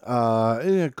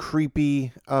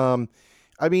creepy. I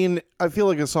mean, I feel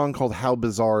like a song called "How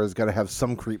Bizarre" has got to have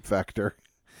some creep factor.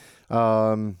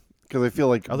 Because I feel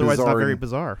like otherwise it's not very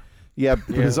bizarre. Yeah,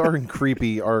 bizarre and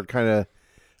creepy are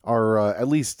at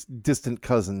least distant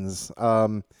cousins.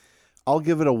 I'll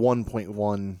give it a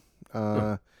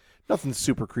 1.1. Nothing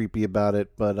super creepy about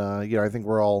it, but I think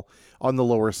we're all on the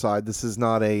lower side. This isn't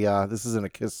a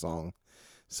Kiss song,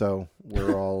 so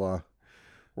we're all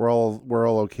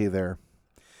okay there.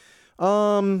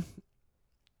 I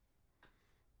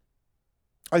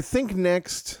think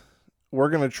next we're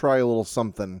gonna try a little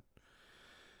something.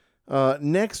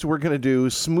 Next, we're going to do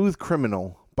Smooth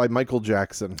Criminal by Michael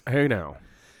Jackson. Hey now.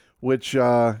 Which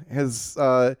has,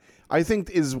 I think,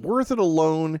 is worth it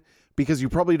alone because you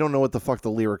probably don't know what the fuck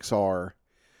the lyrics are.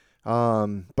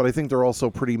 But I think they're also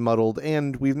pretty muddled,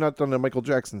 and we've not done a Michael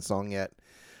Jackson song yet.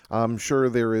 I'm sure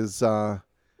there is,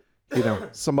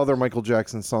 some other Michael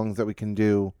Jackson songs that we can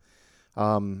do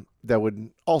that would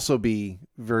also be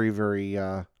very, very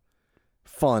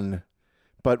fun.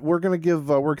 But we're gonna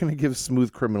give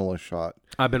Smooth Criminal a shot.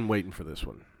 I've been waiting for this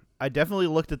one. I definitely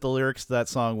looked at the lyrics to that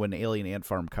song when Alien Ant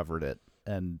Farm covered it,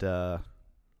 and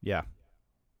yeah,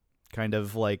 kind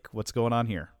of like, what's going on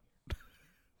here?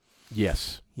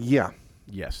 Yes. Yeah.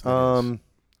 Yes. That is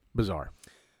bizarre.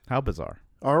 How bizarre.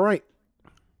 All right.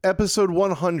 Episode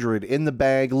 100 in the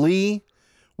bag. Lee,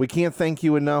 we can't thank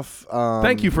you enough.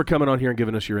 Thank you for coming on here and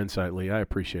giving us your insight, Lee. I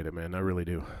appreciate it, man. I really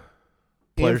do.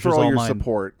 And for Pleasure's all all your mine.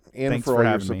 support. And Thanks for for all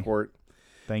your having me. support.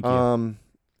 Thank you.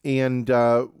 And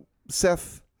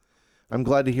Seth, I'm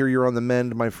glad to hear you're on the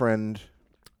mend, my friend.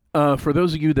 For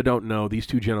those of you that don't know, these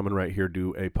two gentlemen right here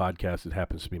do a podcast that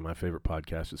happens to be my favorite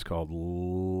podcast. It's called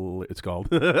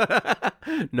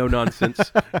No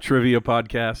Nonsense Trivia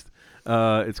Podcast.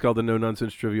 It's called the No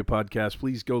Nonsense Trivia Podcast.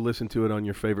 Please go listen to it on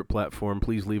your favorite platform.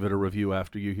 Please leave it a review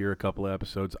after you hear a couple of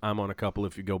episodes. I'm on a couple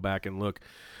if you go back and look.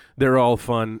 They're all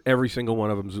fun. Every single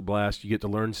one of them is a blast. You get to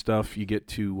learn stuff. You get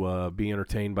to be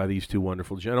entertained by these two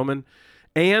wonderful gentlemen.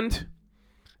 And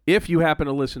if you happen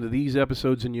to listen to these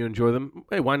episodes and you enjoy them,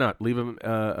 hey, why not? Leave them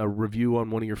a review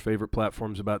on one of your favorite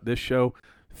platforms about this show.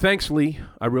 Thanks, Lee.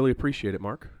 I really appreciate it,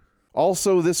 Mark.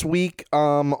 Also this week,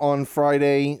 on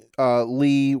Friday,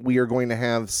 Lee, we are going to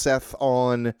have Seth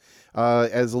on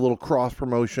as a little cross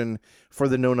promotion for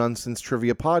the No Nonsense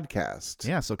Trivia Podcast.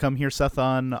 Yeah, so come hear Seth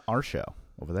on our show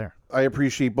over there. I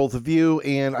appreciate both of you,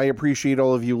 and I appreciate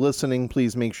all of you listening.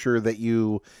 Please make sure that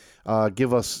you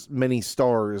give us many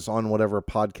stars on whatever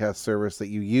podcast service that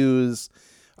you use.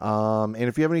 And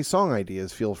if you have any song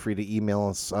ideas, feel free to email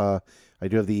us. I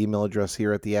do have the email address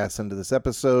here at the ass end of this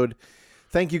episode.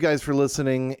 Thank you guys for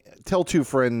listening. Tell two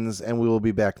friends, and we will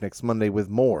be back next Monday with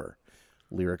more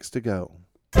Lyrics to Go.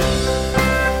 Somewhere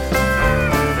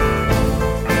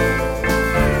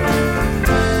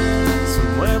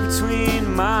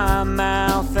between my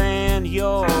mouth and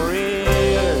your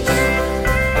ears,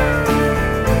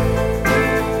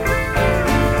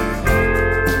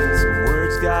 some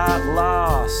words got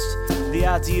lost, the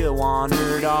idea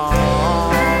wandered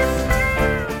off.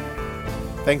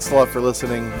 Thanks a lot for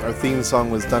listening. Our theme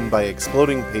song was done by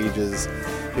Exploding Pages.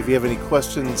 If you have any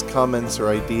questions, comments, or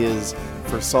ideas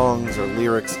for songs or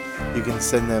lyrics, you can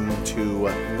send them to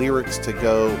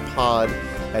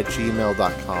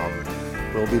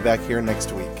lyricstogopod@gmail.com. We'll be back here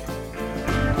next week.